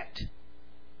of that.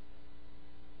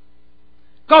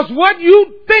 Because what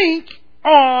you think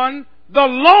on the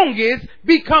longest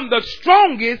become the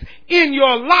strongest in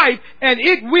your life, and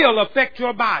it will affect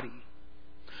your body.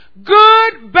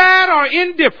 Good, bad, or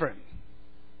indifferent.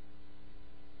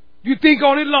 You think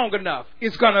on it long enough,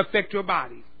 it's going to affect your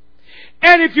body.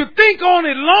 And if you think on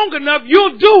it long enough,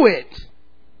 you'll do it.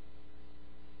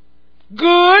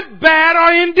 Good, bad,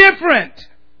 or indifferent.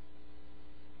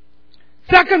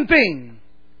 Second thing,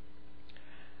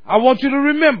 I want you to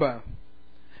remember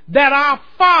that our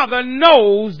Father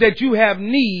knows that you have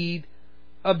need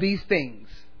of these things.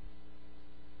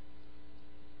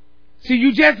 See,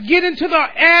 you just get into the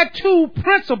add to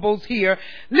principles here.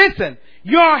 Listen,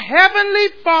 your heavenly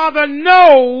Father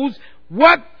knows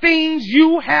what things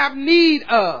you have need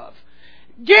of.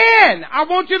 Again, I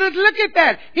want you to look at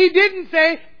that. He didn't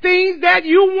say things that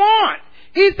you want.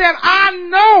 He said, I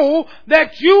know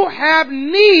that you have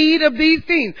need of these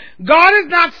things. God is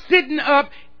not sitting up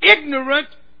ignorant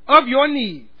of your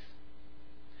needs.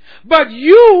 But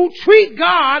you treat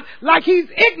God like He's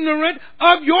ignorant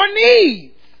of your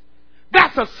needs.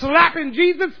 That's a slap in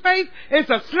Jesus' face. It's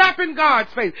a slap in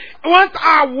God's face. Once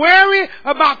I worry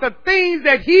about the things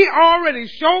that He already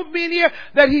showed me in here,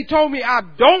 that He told me I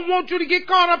don't want you to get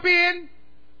caught up in,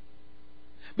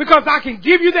 because I can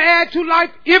give you the add to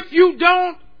life if you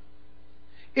don't,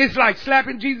 it's like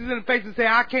slapping Jesus in the face and say,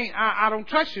 I don't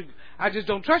trust you. I just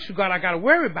don't trust you, God. I got to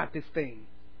worry about this thing.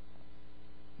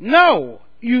 No,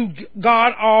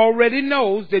 God already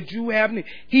knows that you have need.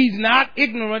 He's not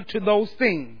ignorant to those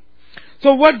things.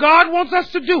 So what God wants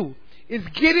us to do is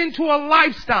get into a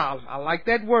lifestyle. I like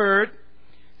that word.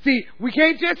 See, we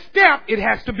can't just step. It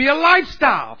has to be a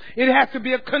lifestyle. It has to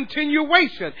be a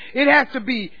continuation. It has to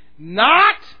be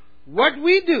not what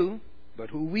we do, but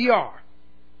who we are.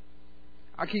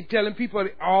 I keep telling people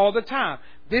all the time,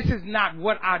 this is not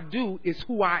what I do, it's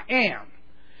who I am.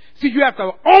 See, you have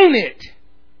to own it.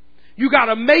 You got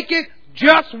to make it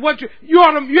just what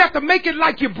you have to make it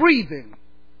like you're breathing.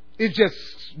 It's just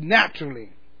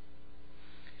naturally.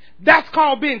 That's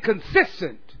called being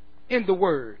consistent in the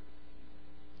Word.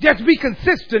 Just be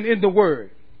consistent in the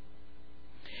Word.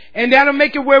 And that'll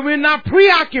make it where we're not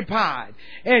preoccupied.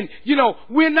 And,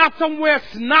 we're not somewhere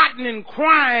snotting and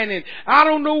crying and I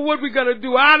don't know what we're going to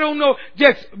do. I don't know.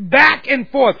 Just back and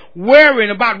forth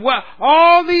worrying about what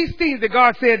all these things that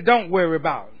God said don't worry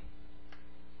about.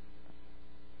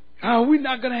 We're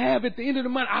not going to have at the end of the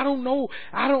month. I don't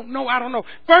know.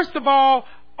 First of all,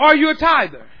 are you a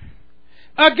tither?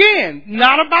 Again,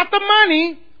 not about the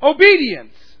money,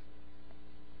 obedience.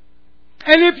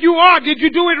 And if you are, did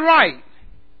you do it right?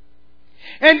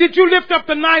 And did you lift up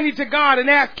the 90 to God and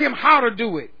ask Him how to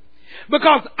do it?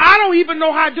 Because I don't even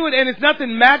know how to do it, and it's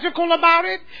nothing magical about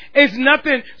it. It's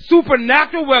nothing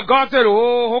supernatural where God said,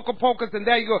 oh, hocus pocus, and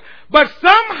there you go. But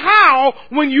somehow,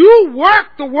 when you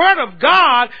work the Word of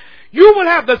God, you will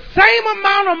have the same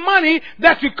amount of money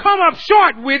that you come up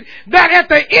short with, that at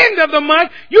the end of the month,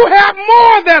 you have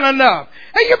more than enough.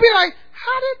 And you'll be like,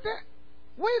 how did that?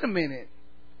 Wait a minute.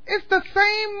 It's the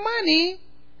same money,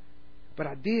 but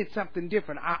I did something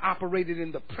different. I operated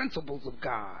in the principles of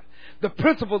God. The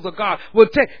principles of God will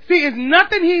take. See, it's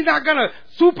nothing. He's not going to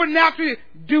supernaturally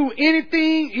do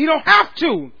anything. He don't have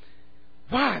to.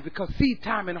 Why? Because seed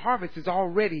time and harvest is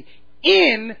already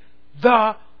in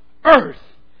the earth.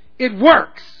 It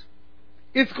works.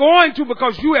 It's going to,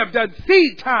 because you have done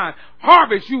seed time,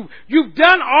 harvest. You've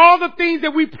done all the things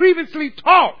that we previously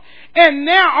taught. And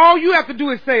now all you have to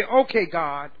do is say, okay,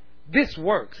 God, this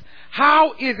works.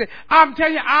 How is it? I'm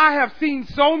telling you, I have seen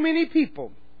so many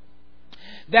people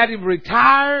that have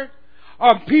retired,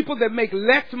 or people that make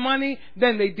less money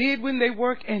than they did when they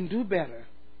work and do better.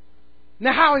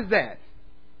 Now, how is that?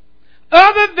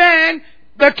 Other than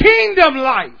the kingdom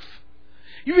life.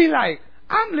 You be like,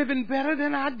 I'm living better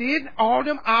than I did all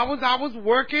them hours I was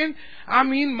working. I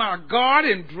mean, my God,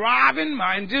 and driving,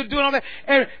 and doing all that.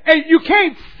 And you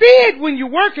can't see it when you're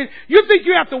working. You think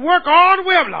you have to work all the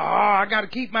way up. Like, I got to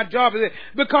keep my job.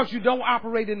 Because you don't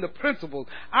operate in the principles.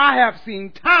 I have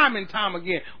seen time and time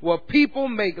again where people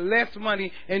make less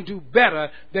money and do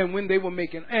better than when they were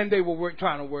making, and they were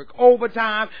trying to work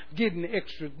overtime, getting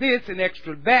extra this and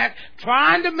extra that,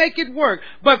 trying to make it work.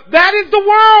 But that is the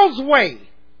world's way.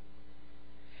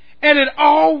 And it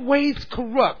always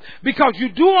corrupt, because you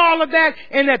do all of that,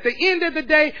 and at the end of the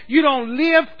day, you don't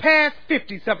live past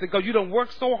 50-something, because you don't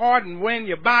work so hard and wearing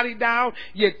your body down.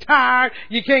 You're tired.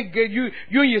 You can't get, you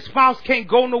and your spouse can't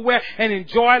go nowhere and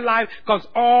enjoy life, because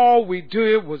all we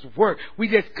did was work. We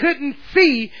just couldn't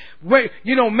see,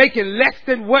 making less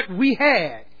than what we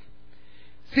had.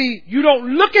 See, you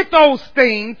don't look at those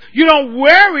things. You don't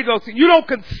worry those things. You don't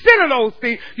consider those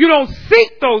things. You don't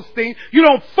seek those things. You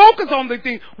don't focus on the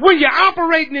things when you're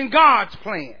operating in God's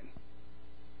plan.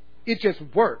 It just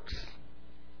works.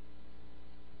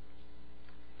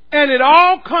 And it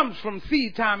all comes from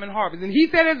seed time and harvest. And He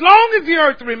said, as long as the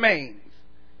earth remains,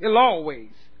 it'll always.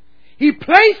 He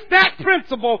placed that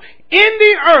principle in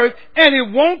the earth, and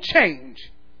it won't change.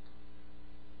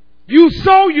 You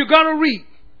sow, you're going to reap.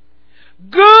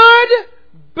 Good,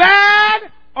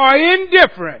 bad, or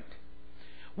indifferent.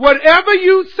 Whatever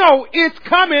you sow, it's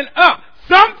coming up.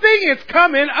 Something is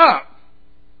coming up.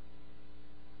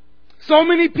 So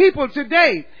many people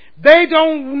today, they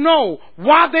don't know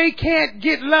why they can't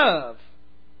get love.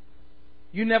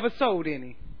 You never sowed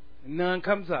any. None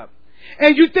comes up.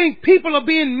 And you think people are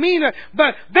being meaner,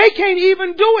 but they can't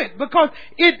even do it, because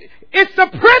it's the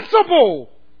principle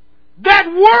that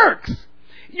works.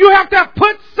 You have to have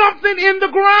put something in the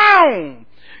ground.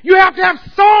 You have to have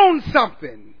sown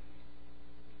something.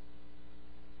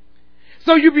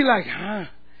 So you be like,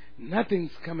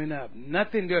 nothing's coming up.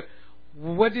 Nothing.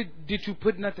 What did you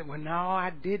put nothing? Well, no,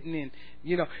 I didn't. And,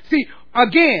 see,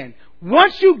 again,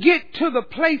 once you get to the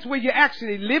place where you're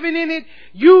actually living in it,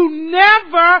 you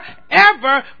never,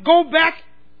 ever go back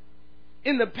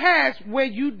in the past where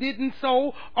you didn't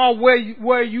sow or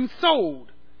where you sowed.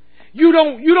 You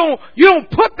don't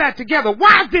put that together.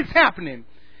 Why is this happening?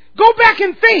 Go back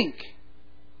and think.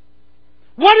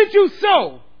 What did you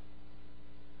sow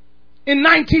in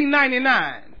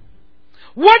 1999?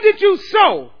 What did you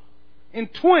sow in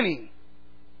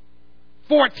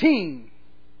 2014?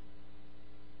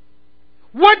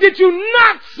 What did you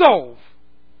not sow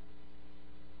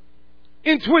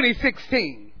in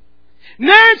 2016?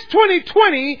 Now it's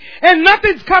 2020 and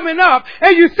nothing's coming up,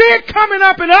 and you see it coming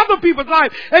up in other people's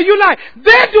lives, and you're like,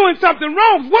 they're doing something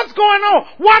wrong. What's going on?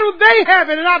 Why do they have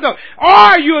it and I don't?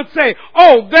 Or you'll say,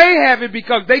 oh, they have it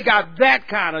because they got that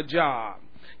kind of job.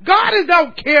 God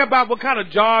don't care about what kind of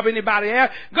job anybody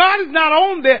has. God is not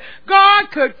on there.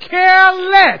 God could care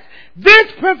less.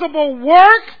 This principle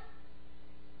works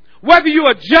whether you're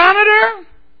a janitor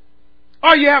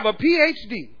or you have a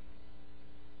PhD.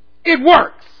 It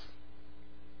works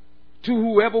to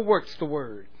whoever works the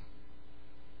word.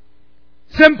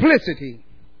 Simplicity.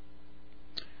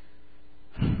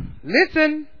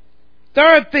 Listen,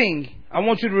 third thing I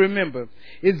want you to remember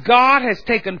is God has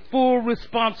taken full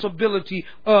responsibility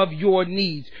of your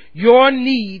needs. Your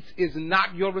needs is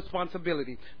not your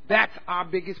responsibility. That's our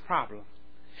biggest problem.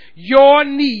 Your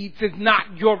needs is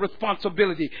not your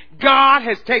responsibility. God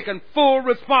has taken full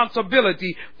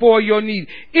responsibility for your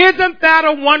needs. Isn't that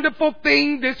a wonderful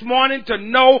thing this morning to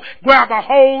know, grab a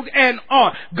hold and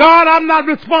on? God, I'm not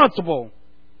responsible.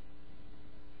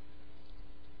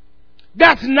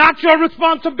 That's not your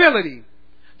responsibility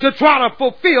to try to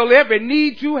fulfill every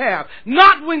need you have.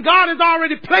 Not when God has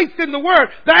already placed in the Word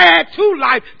to add to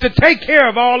life to take care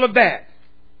of all of that.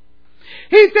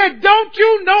 He said, don't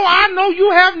you know I know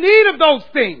you have need of those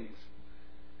things.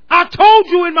 I told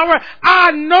you in my word,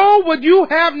 I know what you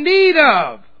have need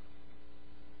of.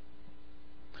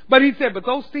 But he said, but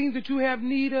those things that you have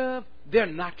need of, they're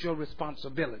not your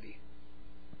responsibility.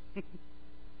 I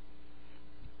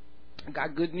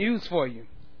got good news for you.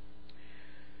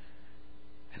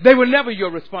 They were never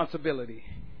your responsibility,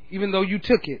 even though you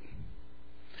took it.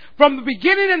 From the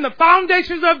beginning and the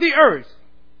foundations of the earth,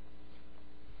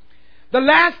 the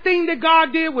last thing that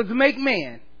God did was make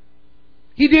man.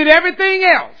 He did everything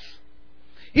else.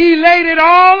 He laid it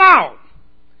all out.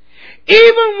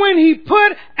 Even when he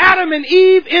put Adam and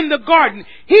Eve in the garden,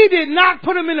 he did not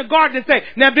put them in the garden and say,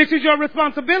 now this is your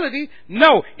responsibility.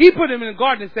 No, he put them in the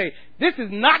garden and say, this is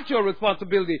not your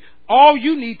responsibility. All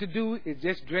you need to do is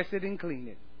just dress it and clean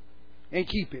it and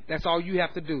keep it. That's all you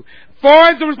have to do.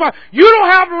 For the you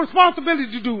don't have the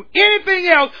responsibility to do anything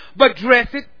else but dress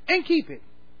it and keep it.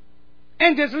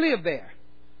 And just live there.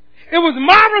 It was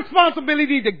my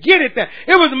responsibility to get it there.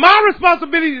 It was my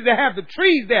responsibility to have the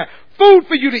trees there, food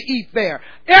for you to eat there,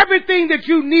 everything that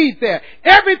you need there.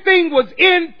 Everything was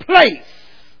in place.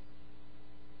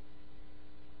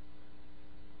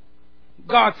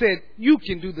 God said, you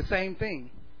can do the same thing.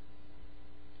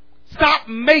 Stop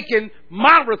making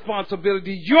my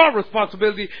responsibility your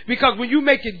responsibility, because when you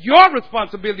make it your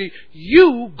responsibility,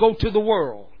 you go to the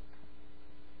world.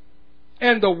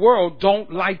 And the world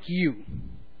don't like you.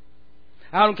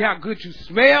 I don't care how good you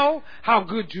smell, how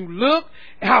good you look,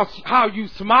 how you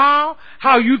smile,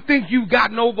 how you think you've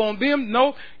gotten over on them.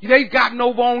 No, they've gotten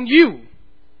over on you.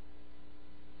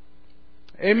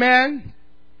 Amen.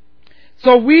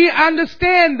 So we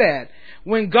understand that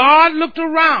when God looked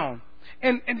around,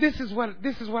 and this is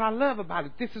what I love about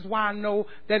it. This is why I know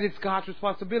that it's God's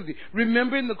responsibility.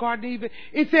 Remember in the Garden of Eden,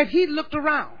 it said he looked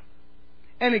around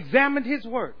and examined his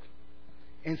work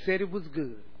and said it was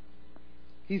good.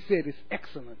 He said it's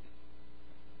excellent.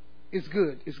 It's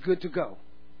good. It's good to go.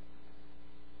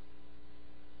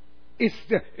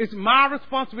 It's my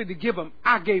responsibility to give them.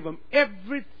 I gave them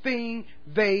everything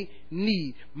they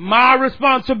need. My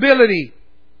responsibility.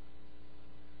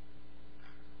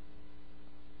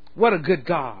 What a good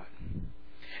God.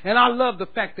 And I love the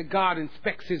fact that God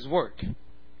inspects his work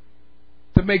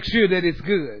to make sure that it's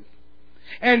good.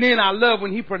 And then I love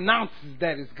when he pronounces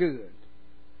that it's good.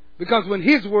 Because when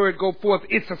his word go forth,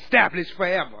 it's established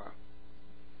forever.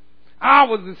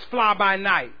 Ours is fly by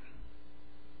night.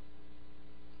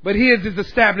 But his is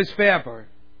established forever.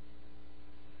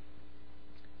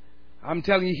 I'm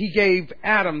telling you, he gave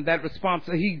Adam that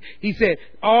responsibility. He said,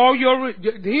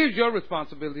 here's your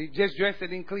responsibility. Just dress it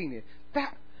and clean it.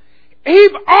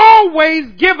 He's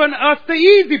always given us the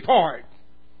easy part.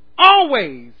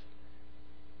 Always.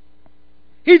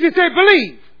 He just said,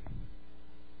 believe.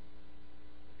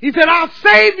 He said, I'll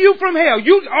save you from hell.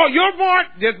 Your part,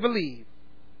 just believe.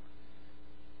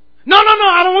 No,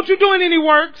 I don't want you doing any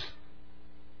works.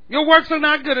 Your works are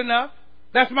not good enough.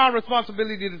 That's my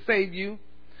responsibility to save you.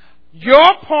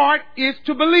 Your part is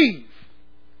to believe.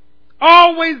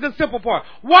 Always the simple part.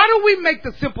 Why do we make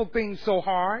the simple things so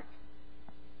hard?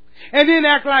 And then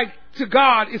act like to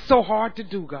God it's so hard to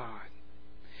do, God.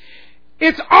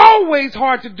 It's always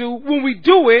hard to do when we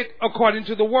do it according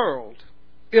to the world.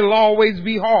 It'll always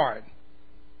be hard.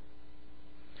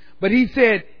 But he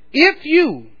said, if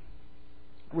you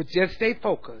would just stay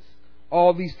focused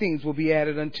all these things will be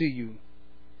added unto you.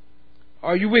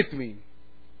 Are you with me?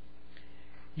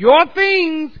 Your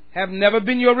things have never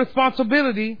been your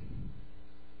responsibility.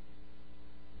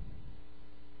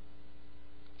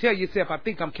 Tell yourself, I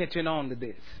think I'm catching on to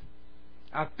this.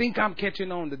 I think I'm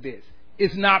catching on to this.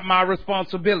 It's not my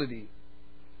responsibility.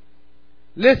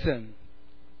 Listen,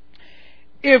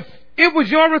 if it was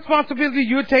your responsibility,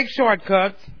 you would take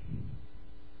shortcuts.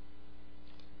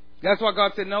 That's why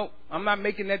God said, no, I'm not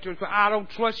making that your responsibility. I don't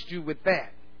trust you with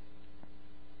that.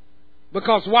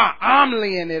 Because why? I'm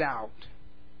laying it out.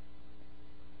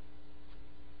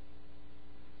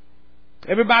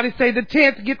 Everybody say the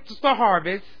 10th gets the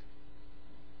harvest.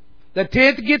 The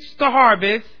 10th gets the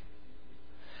harvest.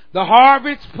 The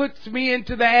harvest puts me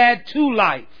into the add to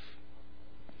life.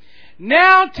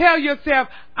 Now tell yourself,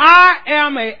 I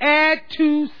am a add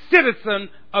to citizen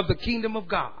of the kingdom of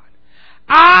God.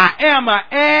 I am a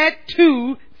add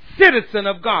to citizen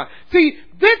of God. See,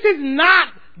 this is not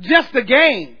just a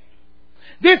game.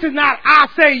 This is not I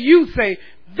say, you say.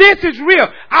 This is real.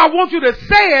 I want you to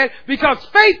say it because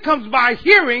faith comes by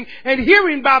hearing and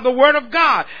hearing by the word of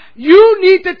God. You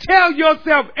need to tell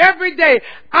yourself every day,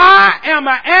 I am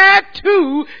an add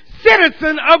to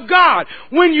citizen of God.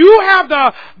 When you have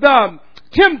the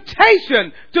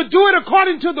temptation to do it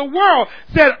according to the world,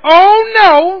 said, oh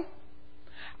no,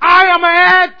 I am an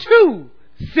add to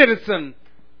citizen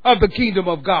of the kingdom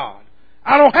of God.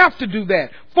 I don't have to do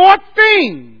that. Fourth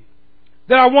thing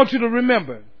that I want you to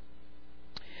remember.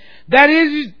 That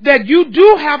is that you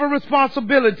do have a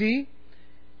responsibility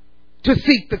to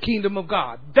seek the kingdom of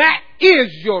God. That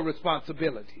is your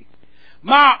responsibility.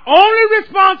 My only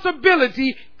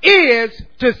responsibility is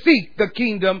to seek the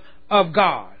kingdom of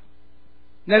God.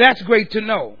 Now that's great to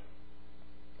know.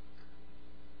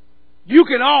 You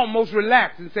can almost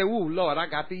relax and say, "Ooh, Lord, I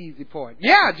got the easy part."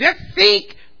 Yeah, just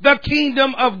seek the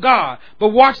kingdom of God. But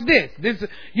watch this.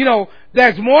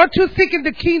 There's more to seeking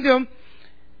the kingdom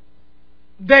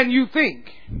than you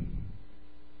think.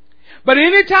 But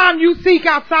anytime you seek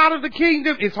outside of the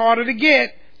kingdom, it's harder to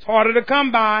get. It's harder to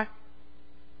come by.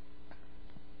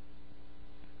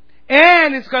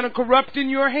 And it's going to corrupt in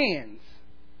your hands.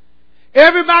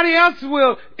 Everybody else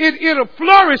it'll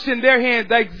flourish in their hands,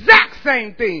 the exact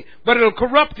same thing, but it'll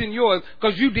corrupt in yours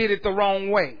because you did it the wrong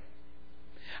way.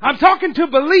 I'm talking to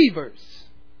believers.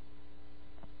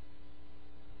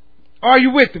 Are you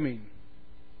with me?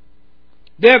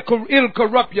 It'll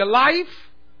corrupt your life.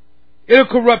 It'll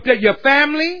corrupt your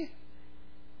family.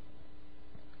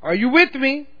 Are you with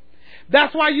me?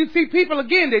 That's why you see people,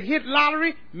 again, that hit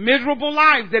lottery, miserable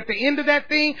lives. At the end of that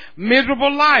thing,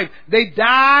 miserable lives. They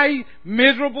die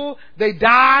miserable. They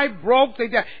die broke. They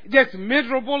die just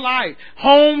miserable life.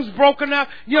 Homes broken up.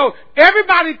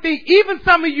 Everybody think, even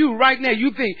some of you right now,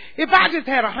 you think, if I just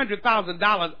had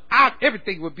 $100,000,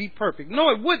 everything would be perfect. No,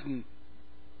 it wouldn't.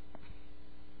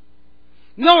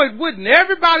 No, it wouldn't.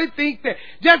 Everybody think that.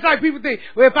 Just like people think,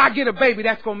 well, if I get a baby,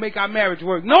 that's going to make our marriage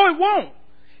work. No, it won't.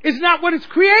 It's not what it's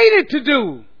created to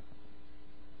do.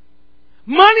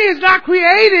 Money is not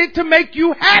created to make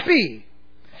you happy.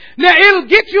 Now, it'll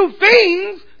get you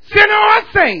things, sinner or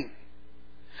saint.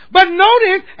 But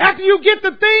notice, after you get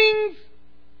the things,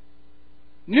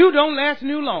 new don't last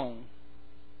new long.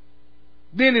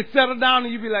 Then it settled down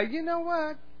and you be like, you know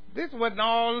what? This wasn't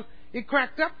all it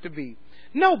cracked up to be.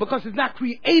 No, because it's not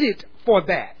created for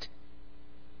that.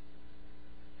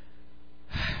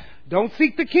 Don't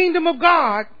seek the kingdom of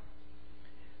God.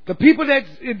 The people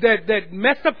that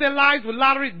messed up their lives with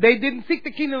lottery, they didn't seek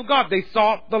the kingdom of God. They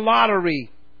sought the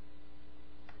lottery.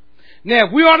 Now,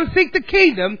 if we ought to seek the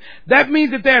kingdom, that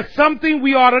means that there's something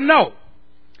we ought to know.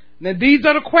 Now, these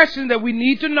are the questions that we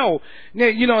need to know. Now,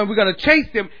 and we're going to chase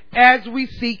them as we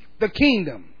seek the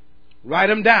kingdom. Write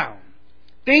them down.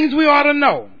 Things we ought to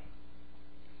know.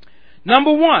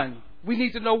 Number one, we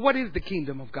need to know, what is the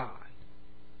kingdom of God?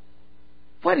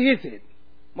 What is it?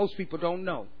 Most people don't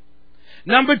know.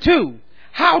 Number two,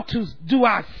 how do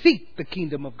I seek the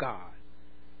kingdom of God?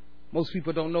 Most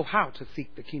people don't know how to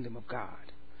seek the kingdom of God.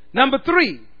 Number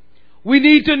three, we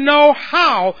need to know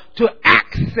how to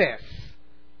access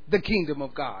the kingdom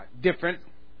of God. Different.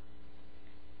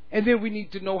 And then we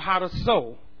need to know how to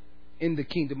sow in the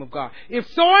kingdom of God. If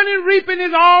sowing and reaping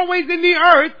is always in the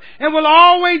earth and will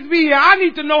always be here, I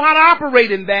need to know how to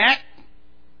operate in that.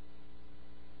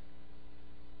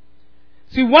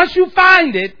 See, once you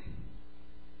find it,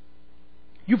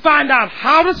 you find out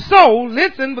how to sow.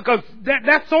 Listen, because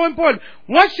that's so important.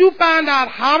 Once you find out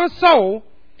how to sow,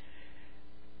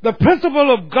 the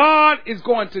principle of God is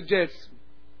going to just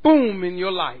boom in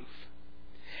your life.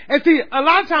 And see, a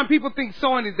lot of times people think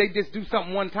sowing is they just do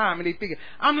something one time and they think,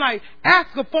 I'm like,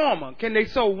 ask a farmer, can they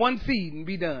sow one seed and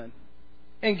be done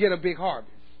and get a big harvest?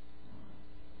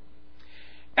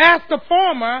 Ask the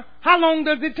farmer, how long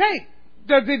does it take?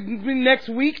 Does it be next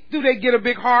week? Do they get a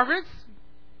big harvest?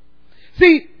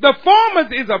 See, the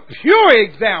farmers is a pure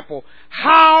example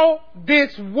how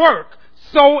this works.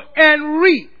 Sow and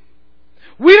reap.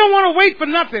 We don't want to wait for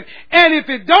nothing. And if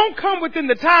it don't come within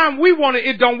the time we want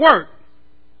it don't work.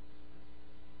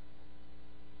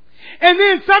 And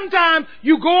then sometimes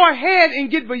you go ahead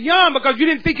and get beyond because you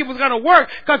didn't think it was going to work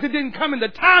because it didn't come in the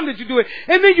time that you do it.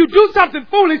 And then you do something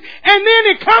foolish and then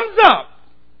it comes up.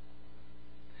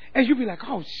 And you be like,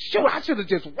 oh, shoot, I should have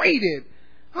just waited.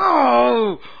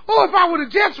 Oh, if I would have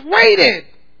just waited.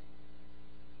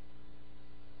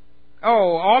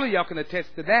 Oh, all of y'all can attest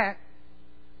to that.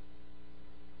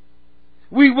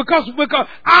 Because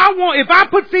if I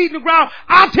put seed in the ground,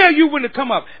 I'll tell you when to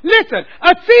come up. Listen,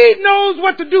 a seed knows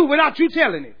what to do without you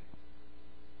telling it.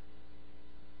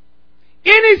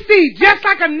 Any seed, just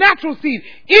like a natural seed,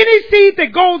 any seed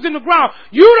that goes in the ground,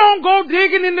 you don't go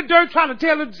digging in the dirt trying to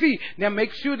tell it to seed. Now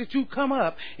make sure that you come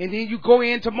up and then you go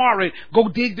in tomorrow and go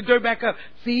dig the dirt back up.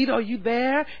 Seed, are you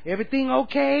there? Everything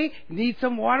okay? Need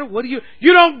some water? What do you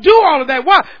don't do all of that.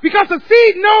 Why? Because the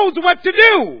seed knows what to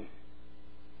do.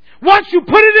 Once you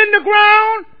put it in the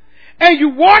ground and you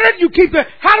water it, you keep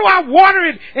how do I water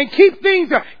it and keep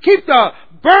the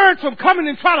birds from coming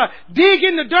and trying to dig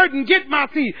in the dirt and get my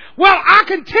seed? Well, I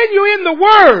continue in the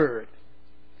Word.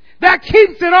 That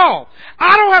keeps it off.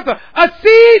 I don't have to. A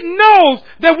seed knows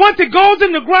that once it goes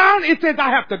in the ground, it says I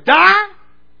have to die,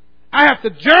 I have to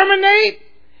germinate,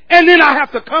 and then I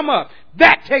have to come up.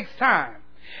 That takes time.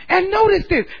 And notice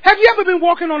this. Have you ever been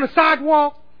walking on a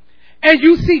sidewalk and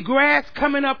you see grass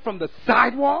coming up from the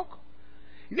sidewalk?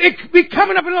 It be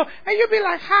coming up and you'll be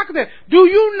like, how could that? Do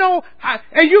you know?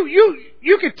 And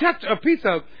you can touch a piece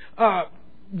of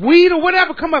weed or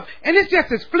whatever come up, and it's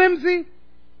just as flimsy.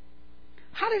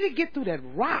 How did it get through that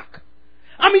rock?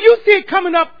 I mean, you see it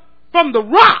coming up from the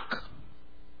rock.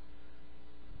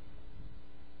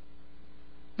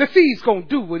 The seed's going to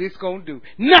do what it's going to do.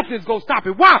 Nothing's going to stop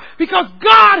it. Why? Because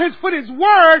God has put His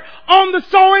word on the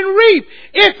sow and reap.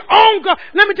 It's on God.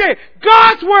 Let me tell you,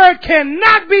 God's word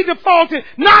cannot be defaulted,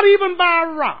 not even by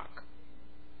a rock,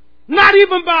 not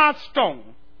even by a stone.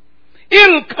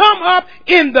 It'll come up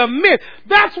in the midst.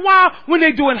 That's why when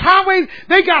they're doing highways,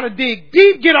 they got to dig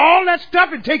deep, get all that stuff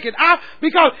and take it out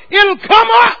because it'll come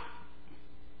up.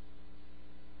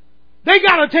 They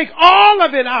got to take all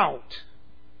of it out.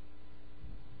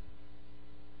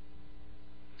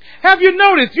 Have you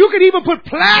noticed? You can even put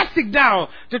plastic down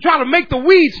to try to make the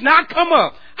weeds not come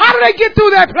up. How do they get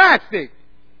through that plastic?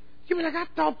 You be like, I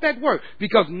thought that worked.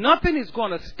 Because nothing is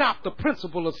going to stop the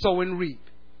principle of sow and reap.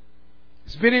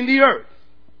 It's been in the earth.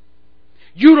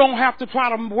 You don't have to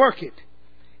try to work it.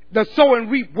 The sow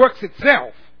and reap works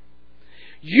itself.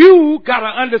 You got to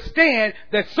understand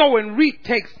that sow and reap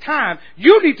takes time.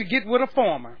 You need to get with a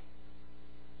farmer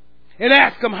and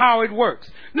ask them how it works.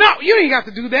 No, you ain't got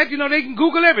to do that. You know, they can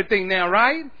Google everything now,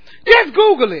 right? Just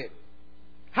Google it.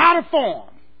 How to farm.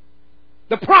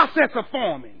 The process of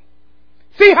farming.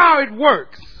 See how it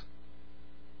works.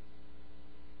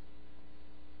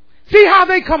 See how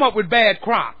they come up with bad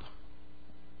crop.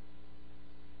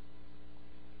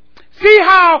 See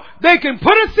how they can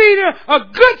put a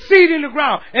good seed in the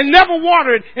ground and never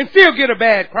water it and still get a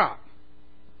bad crop.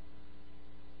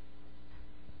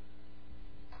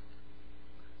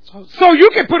 So you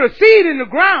can put a seed in the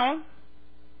ground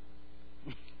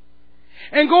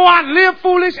and go out and live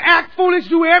foolish, act foolish,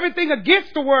 do everything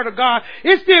against the word of God.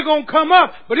 It's still going to come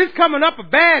up, but it's coming up a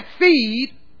bad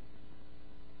seed.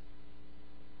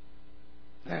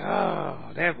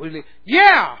 Oh, that really,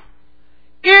 yeah,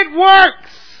 it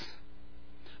works.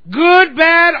 Good,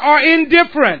 bad, or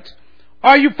indifferent.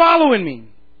 Are you following me?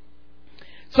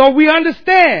 So we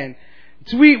understand.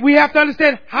 So we have to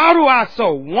understand, how do I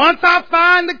sow? Once I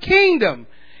find the kingdom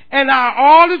and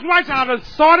all is right, I'll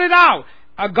sort it out.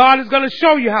 God is going to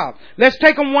show you how. Let's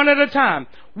take them one at a time.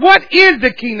 What is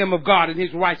the kingdom of God and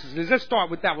His righteousness? Let's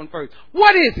start with that one first.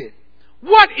 What is it?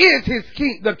 What is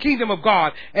the kingdom of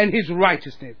God and His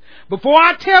righteousness? Before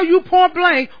I tell you point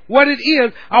blank what it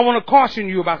is, I want to caution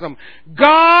you about something.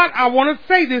 God, I want to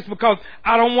say this because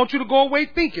I don't want you to go away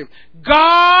thinking.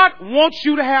 God wants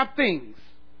you to have things.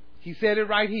 He said it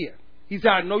right here. He said,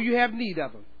 I know you have need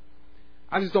of them.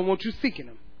 I just don't want you seeking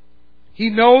them.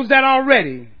 He knows that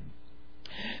already.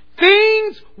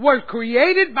 Things were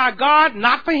created by God,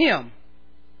 not for Him,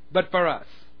 but for us.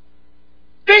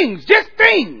 Things, just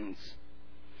things.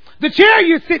 The chair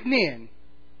you're sitting in,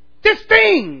 Just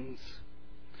things.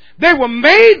 They were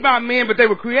made by men, but they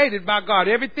were created by God.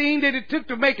 Everything that it took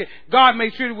to make it, God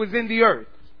made sure it was in the earth.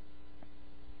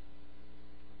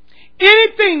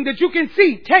 Anything that you can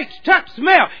see, taste, touch,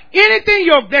 smell, anything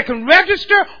that can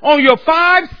register on your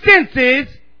 5 senses,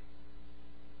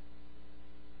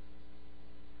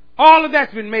 all of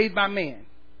that's been made by man.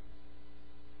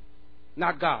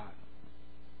 Not God.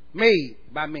 Made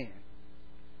by man.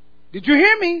 Did you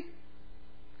hear me?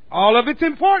 All of it's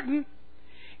important.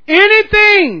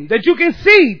 Anything that you can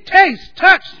see, taste,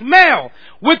 touch, smell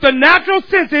with the natural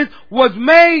senses was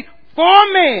made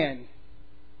for man.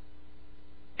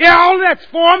 Yeah, all that's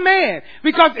for man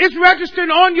because it's registered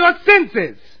on your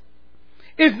senses.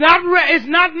 It's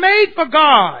not made for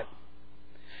God.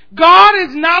 God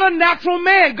is not a natural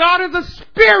man. God is a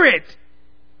spirit.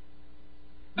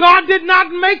 God did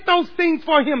not make those things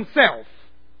for himself.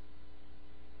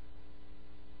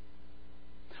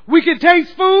 We can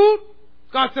taste food.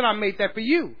 God said, I made that for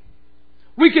you.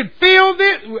 We can feel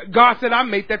this. God said, I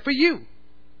made that for you.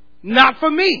 Not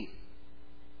for me.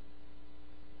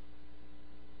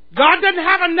 God doesn't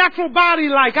have a natural body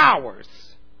like ours.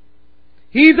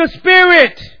 He's a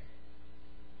spirit.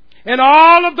 And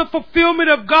all of the fulfillment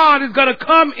of God is going to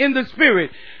come in the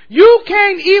spirit. You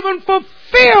can't even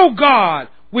fulfill God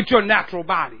with your natural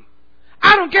body.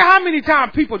 I don't care how many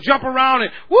times people jump around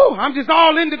and, woo, I'm just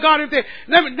all into God.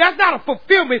 That's not a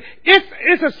fulfillment.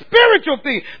 It's a spiritual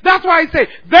thing. That's why he said,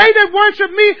 they that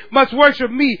worship me must worship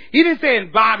me. He didn't say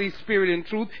in body, spirit, and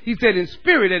truth. He said in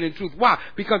spirit and in truth. Why?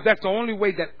 Because that's the only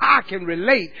way that I can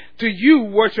relate to you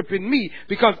worshiping me,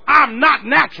 because I'm not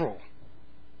natural.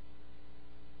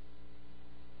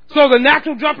 So the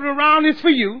natural jumping around is for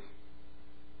you.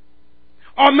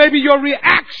 Or maybe your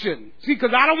reaction. See,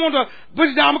 because I don't want to put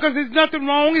it down because there's nothing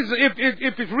wrong.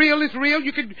 If it's real, it's real.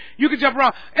 You can jump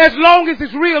around. As long as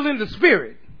it's real in the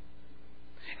spirit.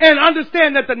 And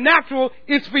understand that the natural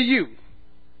is for you.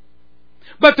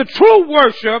 But the true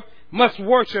worship must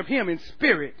worship him in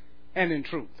spirit and in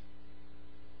truth.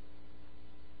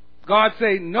 God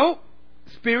say, nope,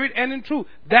 spirit and in truth.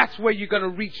 That's where you're going to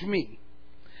reach me.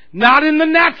 Not in the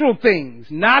natural things.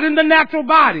 Not in the natural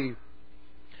body.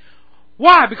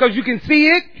 Why? Because you can see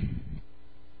it.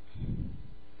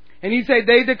 And he said,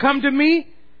 they that come to me,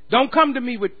 don't come to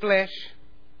me with flesh.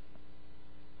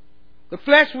 The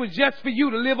flesh was just for you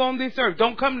to live on this earth.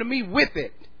 Don't come to me with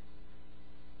it.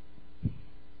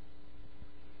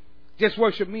 Just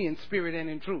worship me in spirit and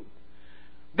in truth.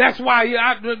 That's why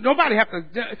nobody,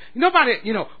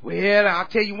 well, I'll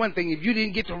tell you one thing. If you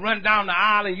didn't get to run down the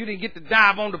aisle and you didn't get to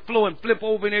dive on the floor and flip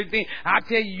over and everything, I'll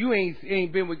tell you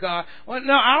ain't been with God. Well,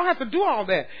 no, I don't have to do all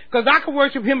that because I can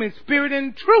worship him in spirit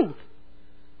and truth.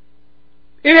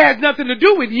 It has nothing to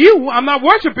do with you. I'm not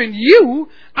worshiping you.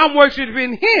 I'm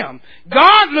worshiping him.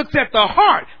 God looks at the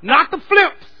heart, not the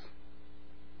flips.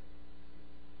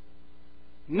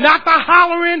 Not the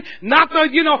hollering, not the,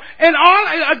 and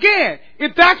all, again,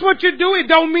 if that's what you do, it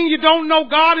don't mean you don't know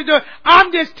God.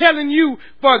 I'm just telling you,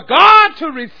 for God to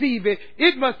receive it,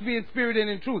 it must be in spirit and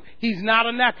in truth. He's not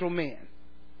a natural man.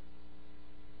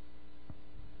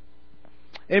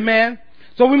 Amen.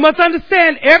 So we must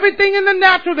understand everything in the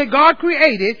natural that God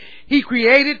created, he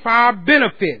created for our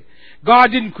benefit.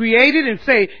 God didn't create it and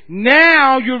say,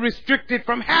 now you're restricted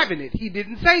from having it. He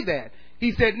didn't say that.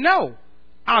 He said, no.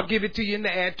 I'll give it to you and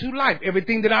to add to life.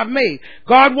 Everything that I've made.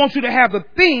 God wants you to have the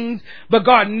things, but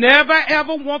God never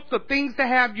ever wants the things to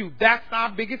have you. That's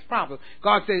our biggest problem.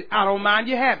 God says, I don't mind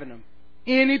you having them.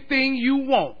 Anything you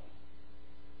want.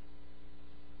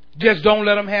 Just don't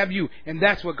let them have you. And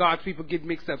that's where God's people get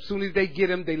mixed up. As soon as they get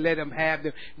them, they let them have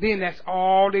them. Then that's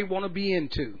all they want to be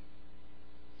into.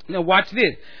 Now watch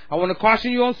this. I want to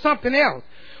caution you on something else.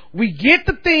 We get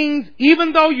the things,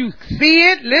 even though you see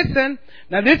it, listen.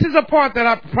 Now this is a part that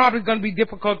I'm probably going to be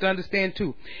difficult to understand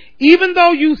too. Even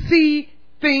though you see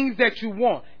things that you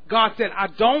want, God said, I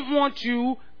don't want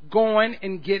you going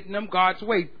and getting them God's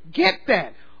way. Get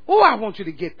that. Oh, I want you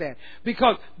to get that.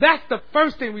 Because that's the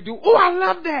first thing we do. Oh, I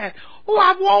love that. Oh,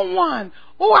 I want one.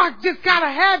 Oh, I just got to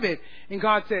have it. And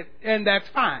God said, and that's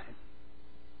fine.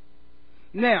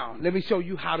 Now, let me show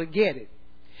you how to get it.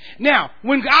 Now,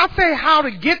 when I say how to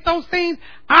get those things,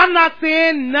 I'm not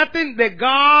saying nothing that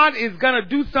God is going to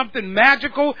do something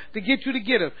magical to get you to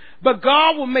get them. But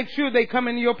God will make sure they come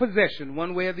into your possession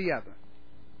one way or the other.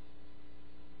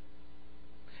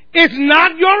 It's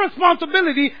not your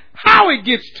responsibility how it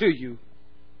gets to you.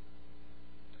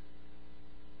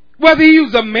 Whether he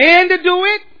used a man to do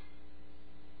it,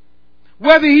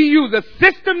 whether he used a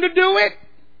system to do it,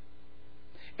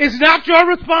 it's not your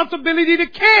responsibility to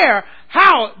care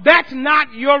How? That's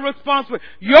not your responsibility.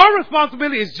 Your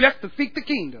responsibility is just to seek the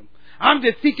kingdom. I'm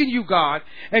just seeking you, God.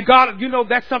 And God,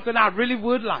 that's something I really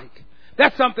would like.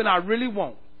 That's something I really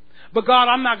want. But God,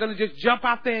 I'm not going to just jump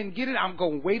out there and get it. I'm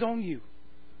going to wait on you.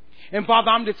 And Father,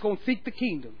 I'm just going to seek the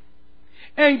kingdom.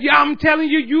 And I'm telling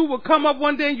you, you will come up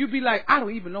one day and you'll be like, I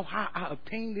don't even know how I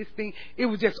obtained this thing. It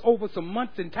was just over some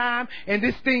months in time and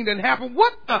this thing didn't happen.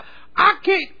 What the? I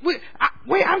can't, wait,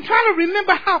 I'm trying to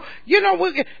remember how, and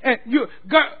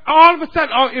all of a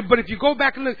sudden, but if you go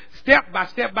back and look step by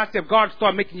step by step, God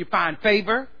start making you find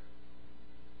favor.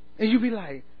 And you'll be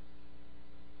like,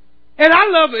 and I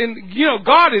love, and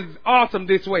God is awesome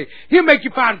this way. He'll make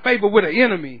you find favor with an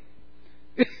enemy.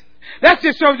 That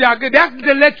just shows you how good. That's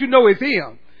to let you know it's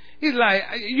him. He's like,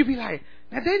 you be like,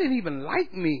 now they didn't even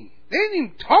like me. They didn't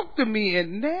even talk to me,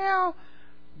 and now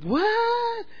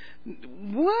what?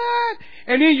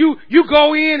 And then you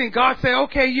go in, and God say,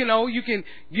 okay, you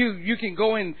can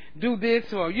go and do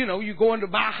this, or you go in to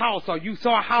buy a house, or you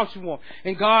saw a house you want,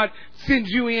 and God sends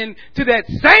you in to that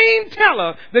same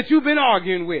teller that you've been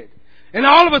arguing with, and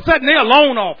all of a sudden they're a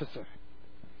loan officer.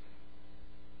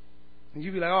 And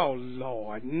you be like, oh,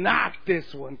 Lord, not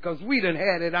this one, because we done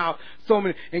had it out so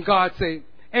many. And God say,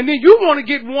 and then you want to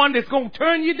get one that's going to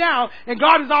turn you down, and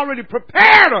God has already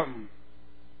prepared them.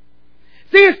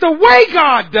 See, it's the way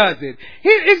God does it.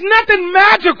 It's nothing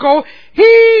magical.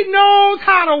 He knows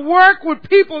how to work with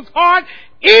people's heart,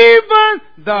 even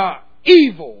the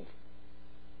evil.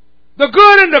 The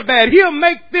good and the bad. He'll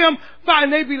make them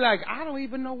find. They be like, I don't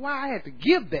even know why I had to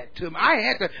give that to him. I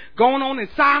had to go on and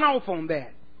sign off on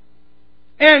that.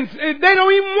 And they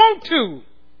don't even want to.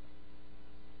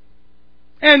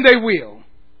 And they will.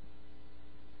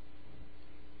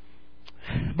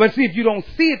 But see, if you don't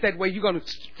see it that way, you're going to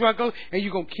struggle and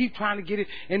you're going to keep trying to get it.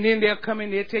 And then they'll come in,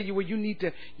 they'll tell you, well, you need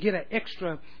to get an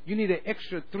extra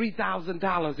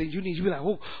 $3,000. And you be like,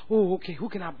 oh, okay, who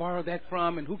can I borrow that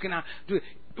from? And who can I do it?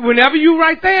 Whenever you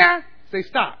right there, say,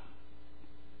 stop.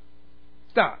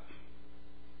 Stop.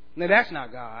 Now, that's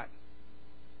not God.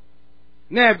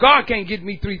 Now, if God can't get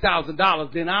me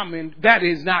 $3,000, then that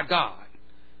is not God.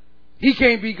 He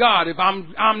can't be God if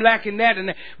I'm lacking that and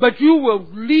that. But you will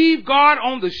leave God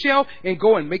on the shelf and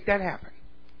go and make that happen.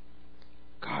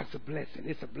 God's a blessing.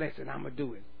 It's a blessing. I'm going to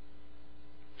do it.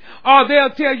 Or they'll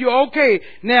tell you, okay,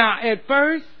 now at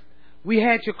first we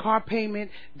had your car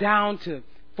payment down to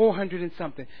 $400 and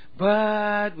something,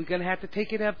 but we're going to have to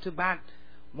take it up to about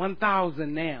 $1,000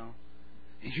 now.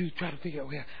 And you try to figure out,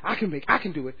 well, I can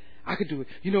do it. I could do it.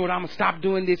 You know what? I'm going to stop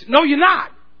doing this. No, you're not.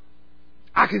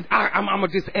 I'm going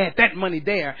to just add that money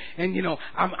there. And,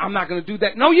 I'm not going to do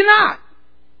that. No, you're not.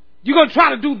 You're going to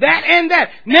try to do that and that.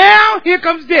 Now, here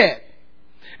comes debt.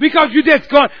 Because you're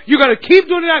going to keep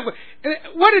doing it.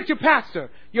 What did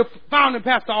your founding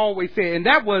pastor always say? And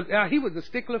that was, he was a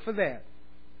stickler for that.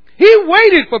 He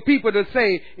waited for people to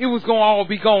say it was going to all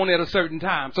be gone at a certain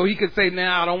time. So he could say,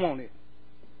 I don't want it.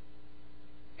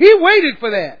 He waited for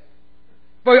that.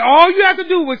 But all you have to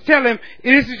do was tell him,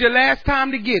 this is your last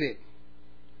time to get it.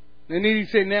 And then he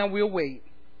said, now we'll wait.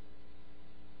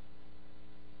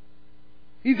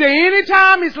 He said,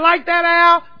 anytime it's like that,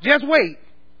 Al, just wait.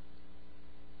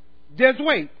 Just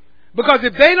wait. Because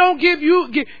if they don't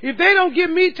give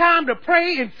me time to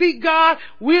pray and seek God,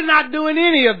 we're not doing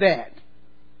any of that.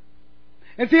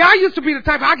 And see, I used to be the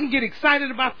type, I can get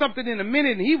excited about something in a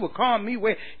minute and he would calm me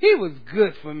away. He was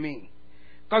good for me.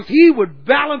 Because he would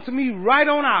balance me right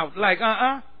on out. Like,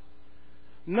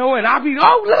 no, and I'll be,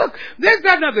 oh, look, there's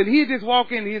that nothing. He'd just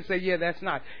walk in and he'd say, yeah, that's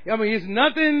not. I mean, it's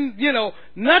nothing,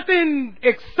 nothing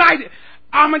excited.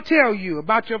 I'm going to tell you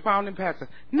about your founding pastor.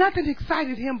 Nothing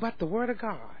excited him but the Word of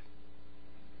God.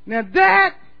 Now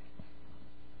that,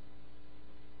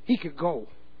 he could go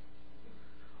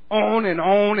on and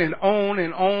on and on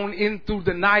and on in through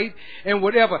the night and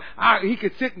whatever. He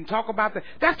could sit and talk about that.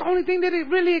 That's the only thing that it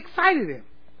really excited him.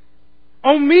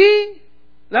 On me,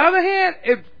 the other hand,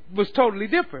 it was totally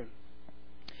different.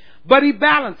 But he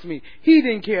balanced me. He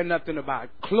didn't care nothing about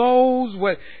clothes,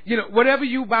 whatever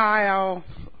you buy,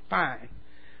 fine.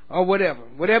 Or whatever.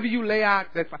 Whatever you lay out,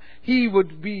 that's fine. He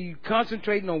would be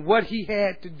concentrating on what he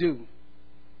had to do.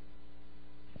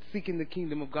 Seeking the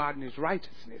kingdom of God and His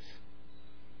righteousness.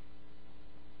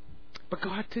 But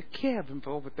God took care of him for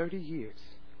over 30 years.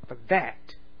 For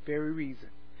that very reason.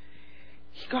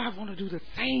 God want to do the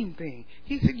same thing.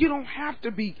 He said, you don't have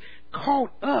to be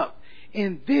caught up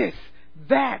in this,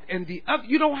 that, and the other.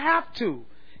 You don't have to.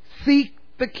 Seek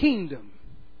the kingdom.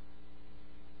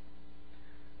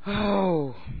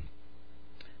 Oh.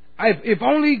 If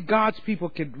only God's people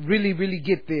could really, really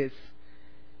get this.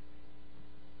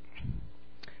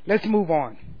 Let's move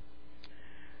on.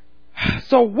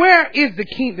 So where is the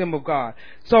kingdom of God?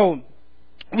 So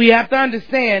we have to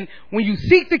understand, when you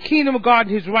seek the kingdom of God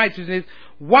and His righteousness,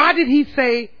 why did He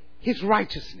say His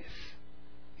righteousness?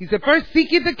 He said, first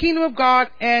seek ye the kingdom of God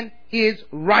and His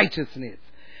righteousness.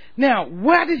 Now,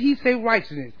 why did He say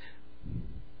righteousness?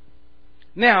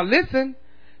 Now, listen.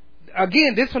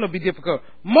 Again, this one will be difficult.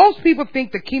 Most people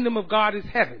think the kingdom of God is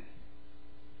heaven.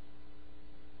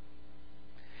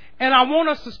 And I want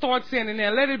us to start saying it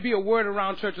now. Let it be a word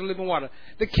around Church of Living Water.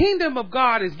 The kingdom of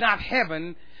God is not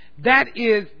heaven. That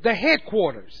is the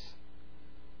headquarters.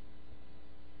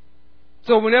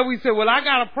 So whenever we say, well, I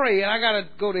got to pray and I got to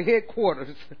go to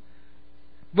headquarters.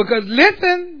 Because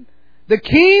listen, the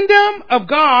kingdom of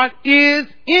God is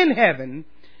in heaven.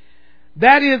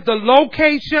 That is the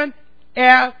location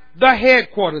at the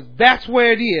headquarters. That's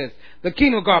where it is. The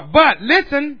kingdom of God. But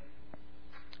listen,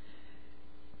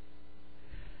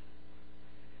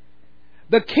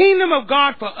 the kingdom of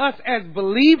God for us as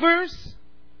believers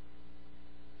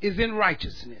is in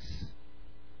righteousness.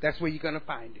 That's where you're going to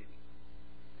find it.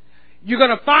 You're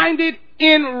going to find it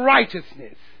in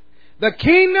righteousness. The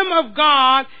kingdom of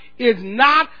God is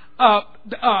not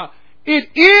it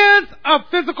is a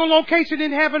physical location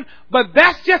in heaven, but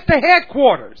that's just the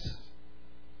headquarters.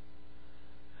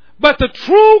 But the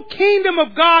true kingdom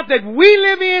of God that we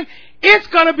live in, it's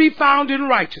going to be found in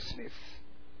righteousness.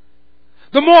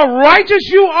 The more righteous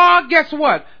you are, guess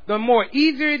what? The more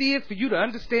easier it is for you to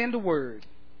understand the word.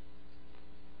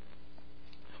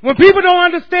 When people don't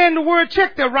understand the word,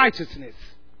 check their righteousness.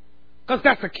 Because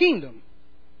that's a kingdom.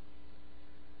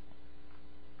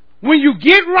 When you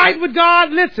get right with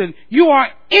God, listen, you are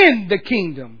in the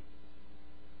kingdom.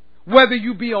 Whether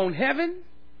you be on heaven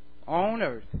or on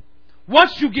earth.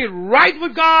 Once you get right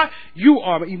with God, you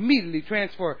are immediately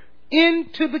transferred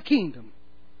into the kingdom.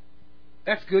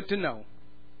 That's good to know.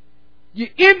 You're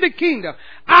in the kingdom.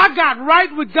 I got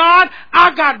right with God.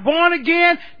 I got born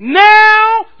again.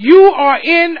 Now you are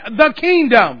in the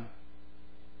kingdom.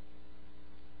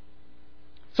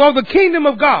 So the kingdom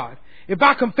of God, if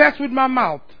I confess with my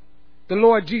mouth the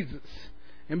Lord Jesus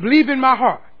and believe in my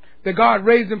heart that God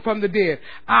raised Him from the dead,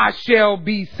 I shall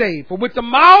be saved. For with the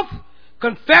mouth,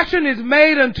 confession is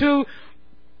made unto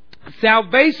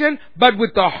salvation, but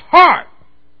with the heart,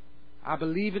 I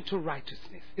believe into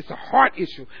righteousness. It's a heart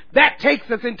issue. That takes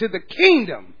us into the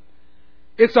kingdom.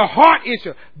 It's a heart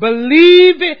issue.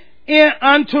 Believe in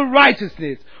unto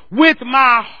righteousness. With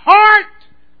my heart,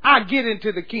 I get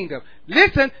into the kingdom.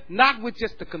 Listen, not with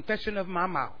just the confession of my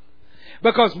mouth.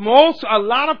 Because a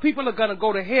lot of people are going to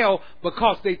go to hell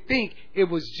because they think it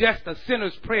was just a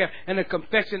sinner's prayer and a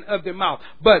confession of their mouth.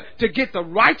 But to get the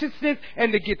righteousness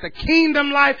and to get the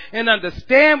kingdom life and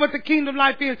understand what the kingdom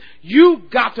life is, you've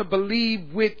got to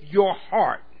believe with your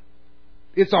heart.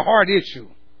 It's a heart issue.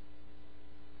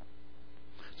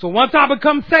 So once I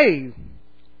become saved,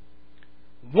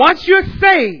 once you're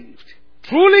saved,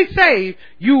 truly saved,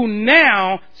 you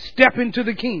now step into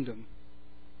the kingdom.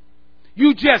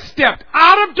 You just stepped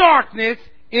out of darkness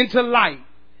into light.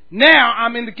 Now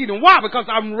I'm in the kingdom. Why? Because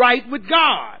I'm right with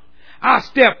God. I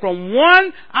step from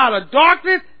one out of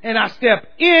darkness and I step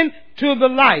into the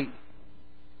light.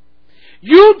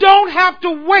 You don't have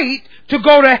to wait to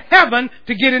go to heaven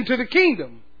to get into the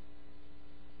kingdom.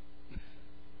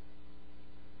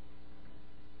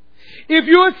 If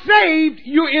you're saved,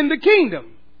 you're in the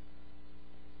kingdom.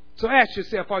 So ask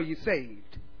yourself, are you saved?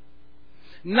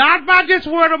 Not by just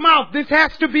word of mouth. This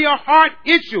has to be a heart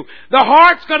issue. The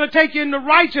heart's going to take you into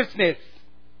righteousness.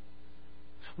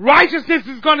 Righteousness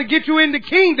is going to get you in the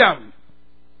kingdom.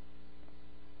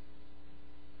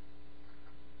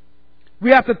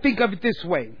 We have to think of it this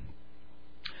way.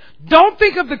 Don't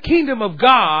think of the kingdom of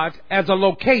God as a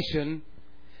location.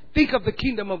 Think of the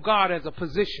kingdom of God as a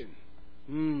position.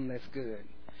 That's good.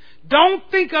 Don't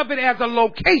think of it as a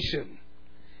location.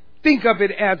 Think of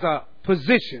it as a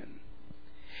position.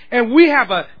 And we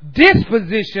have a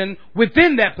disposition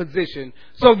within that position.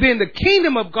 So then the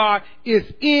kingdom of God is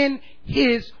in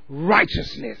His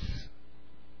righteousness.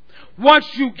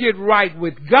 Once you get right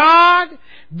with God,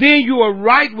 then you are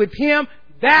right with Him.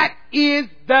 That is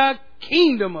the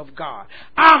kingdom of God.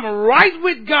 I'm right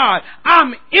with God.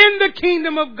 I'm in the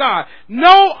kingdom of God.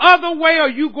 No other way are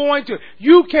you going to.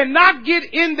 You cannot get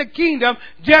in the kingdom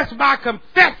just by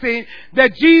confessing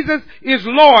that Jesus is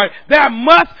Lord. There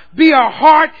must be a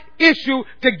heart issue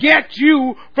to get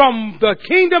you from the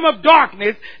kingdom of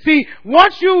darkness. See,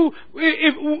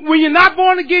 when you're not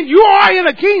born again, you are in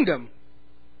a kingdom.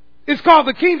 It's called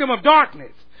the kingdom of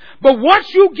darkness. But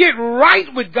once you get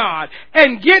right with God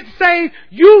and get saved,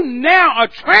 you now are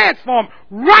transformed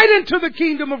right into the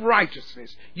kingdom of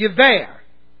righteousness. You're there.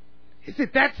 Is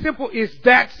it that simple? It's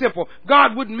that simple.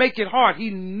 God wouldn't make it hard. He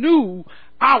knew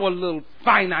our little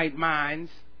finite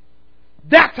minds.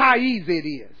 That's how easy it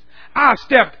is. I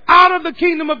stepped out of the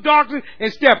kingdom of darkness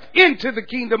and stepped into the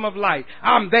kingdom of light.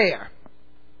 I'm there.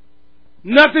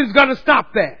 Nothing's going to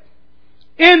stop that.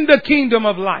 In the kingdom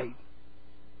of light.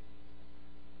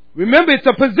 Remember, it's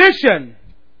a position.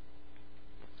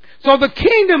 So the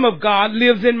kingdom of God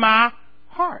lives in my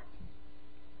heart.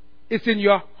 It's in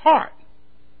your heart.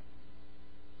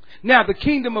 Now, the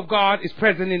kingdom of God is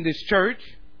present in this church.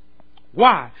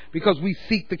 Why? Because we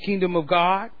seek the kingdom of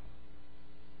God.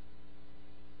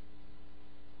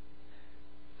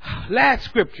 Last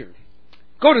scripture.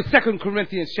 Go to 2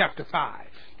 Corinthians chapter 5.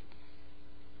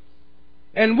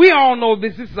 And we all know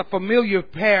this. This is a familiar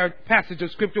passage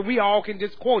of scripture. We all can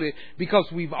just quote it because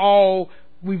we've all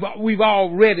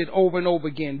read it over and over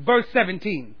again. Verse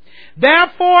 17.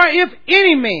 Therefore, if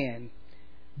any man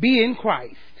be in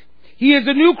Christ, he is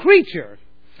a new creature.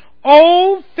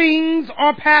 Old things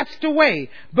are passed away.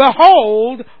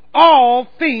 Behold, all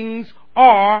things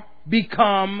are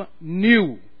become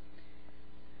new.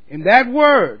 In that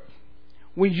word,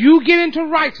 when you get into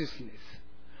righteousness,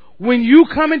 when you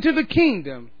come into the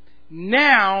kingdom,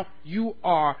 now you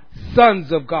are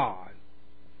sons of God.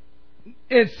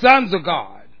 It's sons of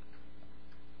God.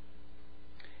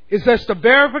 It's just a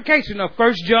verification of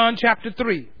 1 John chapter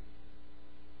 3.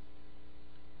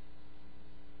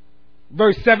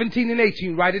 Verse 17 and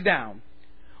 18, write it down.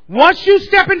 Once you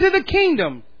step into the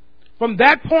kingdom, from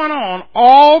that point on,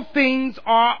 all things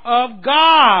are of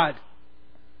God.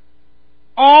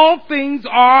 All things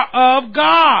are of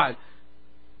God.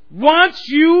 Once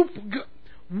you're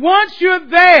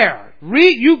there,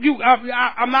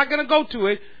 I'm not going to go to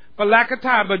it for lack of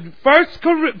time, but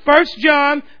 1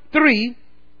 John 3,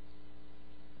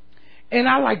 and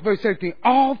I like verse 13.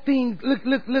 All things,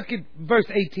 look at verse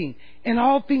 18. And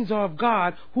all things are of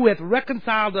God, who hath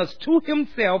reconciled us to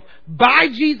himself by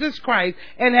Jesus Christ,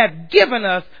 and hath given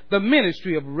us the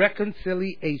ministry of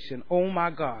reconciliation. Oh my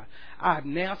God. I have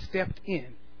now stepped in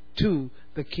to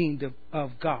the kingdom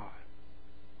of God.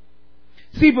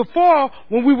 See, before,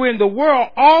 when we were in the world,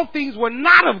 all things were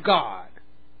not of God.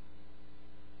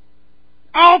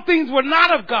 All things were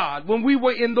not of God. When we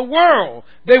were in the world,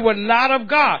 they were not of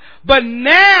God. But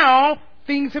now,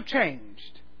 things have changed.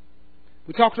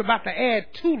 We talked about to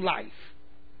add to life.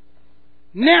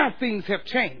 Now things have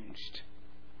changed.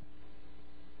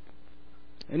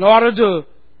 In order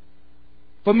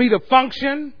for me to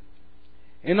function,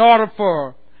 in order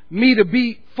for me to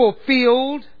be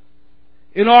fulfilled,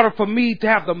 in order for me to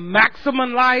have the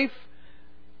maximum life,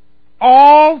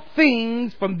 all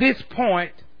things from this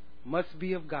point must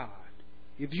be of God.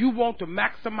 If you want to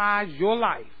maximize your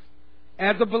life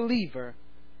as a believer,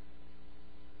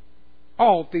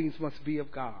 all things must be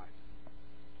of God.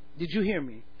 Did you hear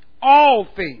me? All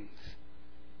things.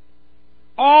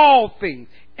 All things.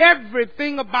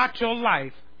 Everything about your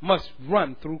life must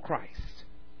run through Christ.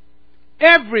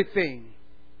 Everything.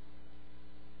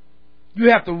 You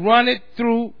have to run it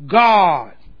through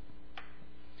God.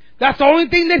 That's the only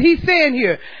thing that he's saying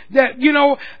here. That,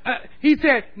 he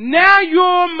said, now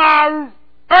you're my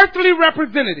earthly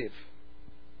representative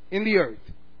in the earth.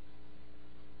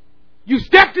 You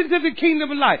stepped into the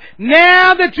kingdom of light.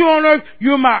 Now that you're on earth,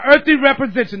 you're my earthly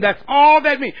representation. That's all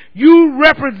that means. You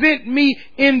represent me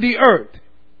in the earth.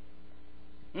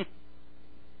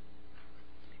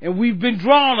 And we've been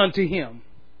drawn unto him.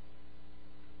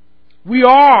 We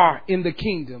are in the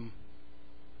kingdom.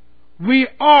 We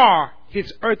are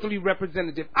his earthly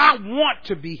representative. I want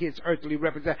to be his earthly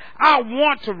representative. I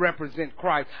want to represent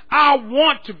Christ. I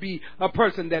want to be a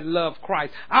person that loves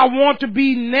Christ. I want to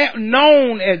be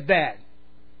known as that.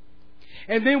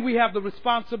 And then we have the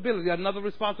responsibility, another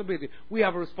responsibility. We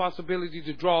have a responsibility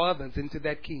to draw others into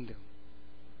that kingdom.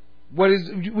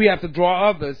 We have to draw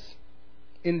others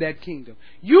in that kingdom.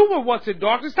 You were once in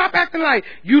darkness. Stop acting like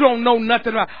you don't know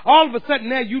nothing about. All of a sudden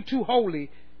now you too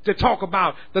holy to talk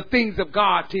about the things of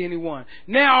God to anyone.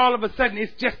 Now all of a sudden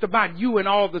it's just about you and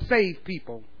all the saved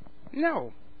people.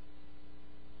 No.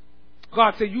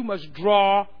 God said you must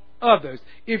draw others.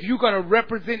 If you're going to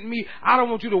represent me, I don't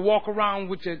want you to walk around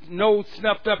with your nose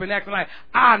snuffed up and acting like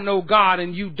I know God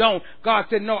and you don't. God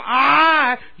said, no,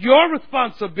 your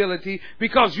responsibility,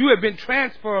 because you have been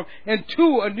transferred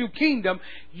into a new kingdom,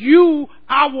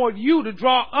 I want you to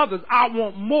draw others. I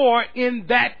want more in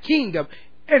that kingdom.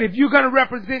 And if you're going to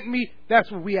represent me, that's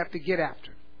what we have to get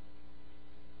after.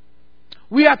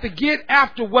 We have to get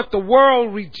after what the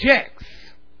world rejects.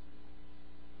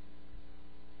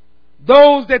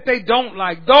 those that they don't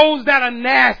like, those that are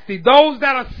nasty, those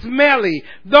that are smelly,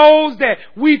 those that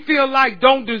we feel like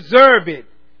don't deserve it.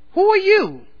 Who are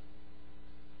you?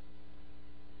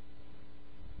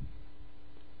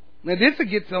 Now this will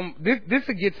get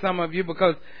some of you,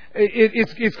 because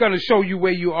it's going to show you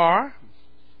where you are.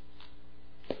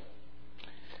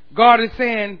 God is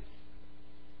saying,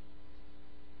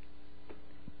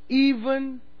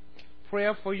 even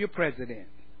prayer for your president.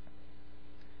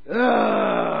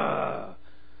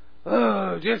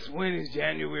 Just when is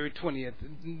January 20th?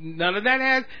 None of that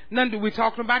has nothing to do. We're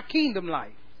talking about kingdom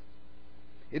life.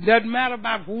 It doesn't matter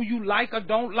about who you like or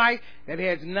don't like. That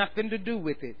has nothing to do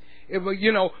with it.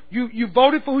 You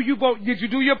voted for who you vote. Did you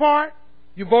do your part?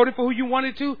 You voted for who you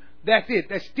wanted to. That's it.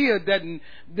 That still doesn't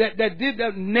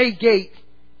negate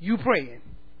you praying.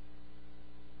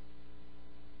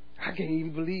 I can't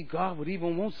even believe God would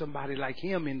even want somebody like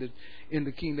him in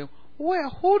the kingdom. Well,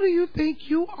 who do you think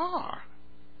you are?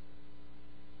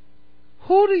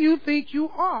 Who do you think you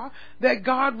are that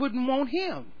God wouldn't want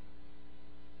him?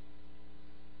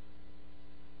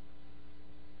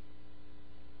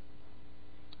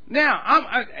 Now,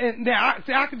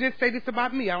 I can just say this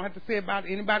about me. I don't have to say it about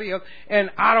anybody else. And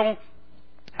I don't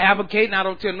advocate, and I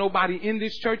don't tell nobody in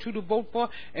this church who to vote for,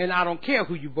 and I don't care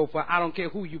who you vote for. I don't care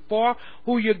who you're for,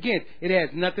 who you're against. It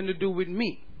has nothing to do with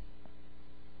me.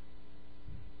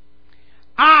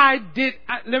 I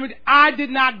did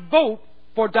not vote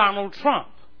for Donald Trump,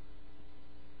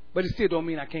 but it still don't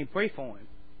mean I can't pray for him.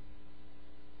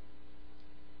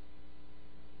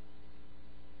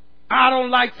 I don't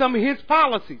like some of his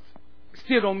policies.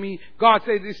 Still don't mean, God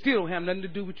says it still don't have nothing to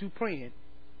do with you praying.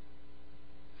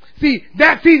 See,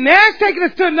 now it's taking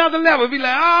us to another level. Be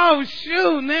like, oh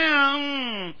shoot,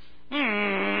 now,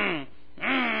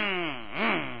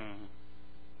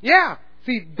 yeah.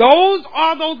 See, those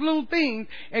are those little things,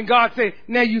 and God said,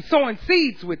 now you sowing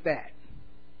seeds with that.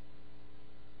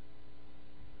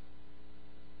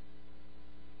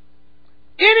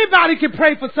 Anybody can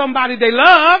pray for somebody they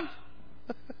love.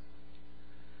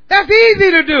 That's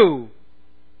easy to do.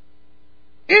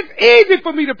 It's easy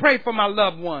for me to pray for my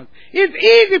loved ones. It's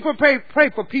easy for pray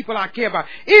for people I care about.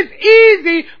 It's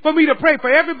easy for me to pray for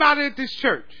everybody at this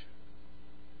church.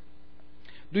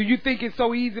 Do you think it's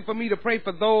so easy for me to pray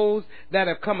for those that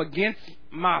have come against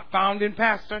my founding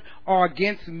pastor, or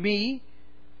against me,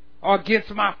 or against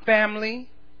my family?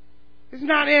 It's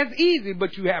not as easy,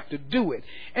 but you have to do it.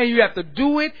 And you have to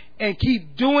do it and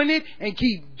keep doing it and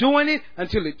keep doing it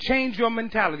until it changes your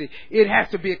mentality. It has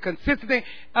to be a consistent thing.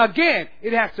 Again,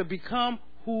 it has to become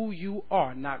who you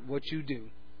are, not what you do.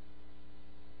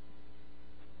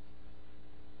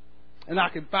 And I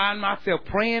can find myself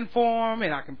praying for them,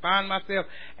 and I can find myself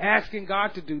asking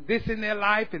God to do this in their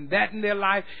life and that in their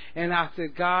life. And I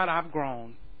said, God, I've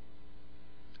grown.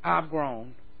 I've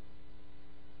grown.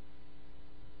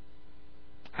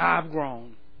 I've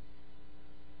grown.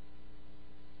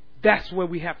 That's where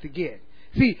we have to get.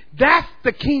 See, that's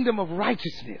the kingdom of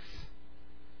righteousness.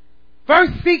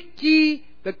 First seek ye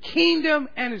the kingdom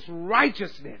and its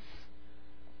righteousness.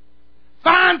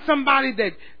 Find somebody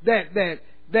that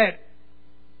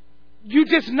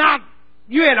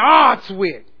you're at odds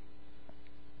with.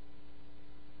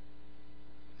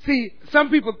 See,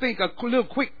 some people think a little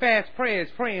quick, fast prayer is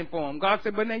praying for them. God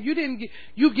said, but now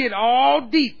you get all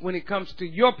deep when it comes to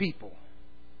your people.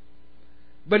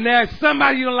 But now if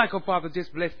somebody you don't like, oh Father,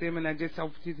 just bless them, and I just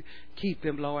hope you keep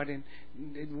them, Lord. And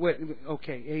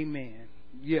okay, amen.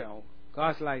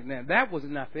 God's like, now that was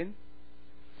nothing.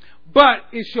 But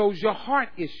it shows your heart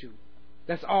issue.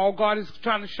 That's all God is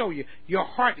trying to show you. Your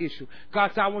heart issue.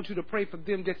 God said, I want you to pray for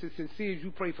them just as sincere as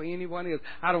you pray for anyone else.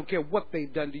 I don't care what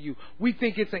they've done to you. We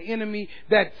think it's an enemy,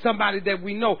 that somebody that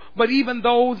we know. But even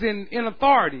those in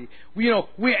authority,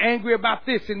 we're angry about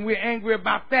this, and we're angry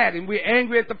about that, and we're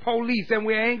angry at the police, and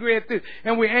we're angry at this,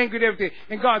 and we're angry at everything.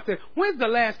 And God said, when's the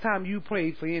last time you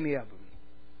prayed for any of them?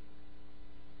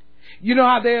 You know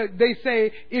how they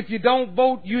say, if you don't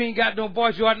vote, you ain't got no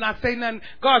voice, you ought not say nothing.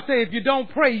 God said, if you don't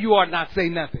pray, you ought not say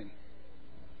nothing.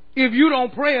 If you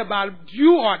don't pray about it,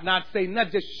 you ought not say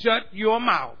nothing. Just shut your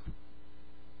mouth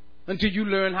until you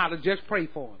learn how to just pray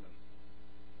for them.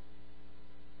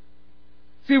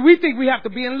 See, we think we have to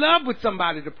be in love with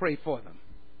somebody to pray for them.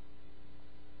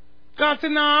 God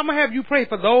said, no, I'm going to have you pray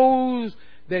for those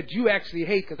that you actually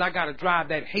hate, because I got to drive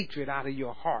that hatred out of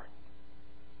your heart.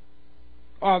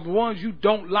 Or the ones you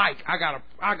don't like, I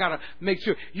gotta make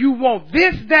sure you want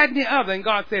this, that, and the other. And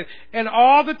God said, and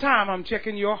all the time I'm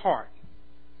checking your heart.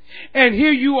 And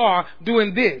here you are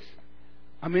doing this.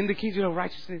 I'm in the kingdom of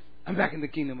righteousness. I'm back in the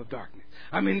kingdom of darkness.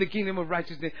 I'm in the kingdom of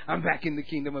righteousness. I'm back in the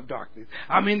kingdom of darkness.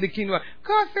 I'm in the kingdom of...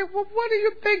 God said, well, what do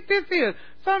you think this is?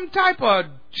 Some type of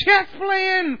chess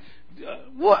playing,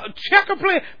 checker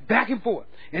playing, back and forth.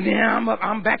 And then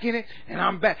I'm back in it, and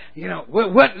I'm back. You know,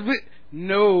 what?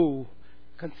 No.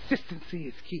 Consistency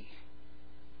is key.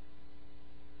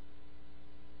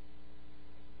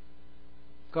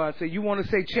 God said, you want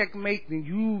to say checkmate, then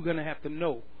you're going to have to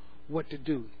know what to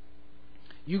do.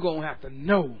 You're going to have to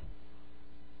know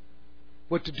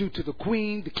what to do to the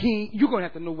queen, the king. You're going to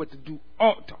have to know what to do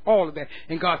to all of that.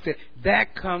 And God said,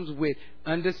 that comes with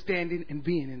understanding and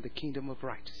being in the kingdom of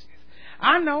righteousness.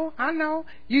 I know.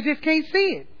 You just can't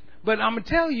see it. But I'm going to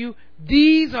tell you,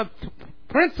 these are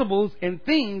principles and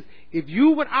things. If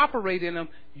you would operate in them,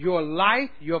 your life,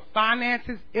 your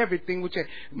finances, everything would change.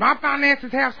 My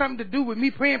finances have something to do with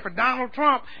me praying for Donald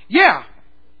Trump. Yeah.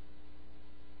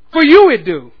 For you it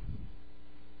do.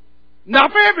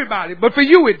 Not for everybody, but for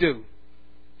you it do.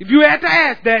 If you had to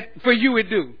ask that, for you it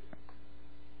do.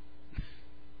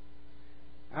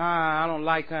 I don't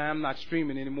like her. I'm not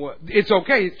streaming anymore. It's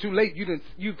okay. It's too late.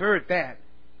 You've heard that.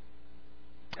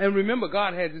 And remember,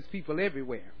 God has His people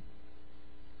everywhere.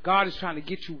 God is trying to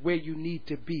get you where you need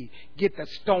to be. Get the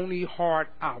stony heart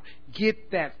out.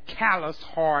 Get that callous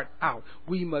heart out.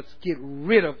 We must get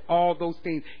rid of all those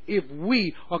things if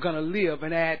we are going to live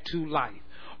and add to life.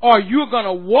 Or you're going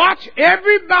to watch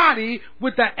everybody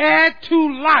with the add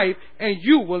to life and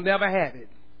you will never have it.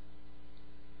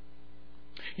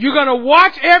 You're going to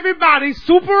watch everybody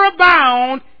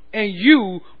superabound and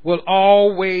you will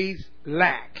always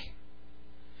lack.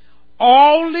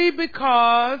 Only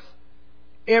because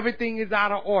everything is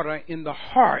out of order in the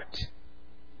heart.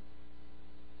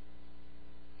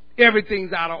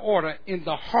 Everything's out of order in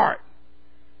the heart.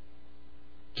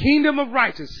 Kingdom of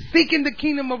righteousness, seeking the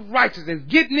kingdom of righteousness,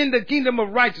 getting in the kingdom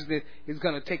of righteousness is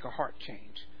going to take a heart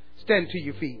change. Stand to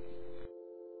your feet.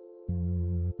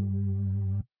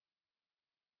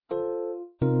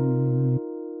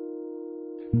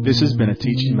 This has been a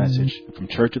teaching message from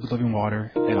Church of the Living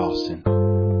Water at Austin.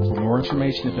 For more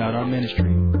information about our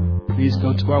ministry, please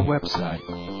go to our website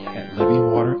at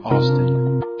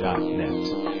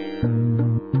livingwateraustin.net.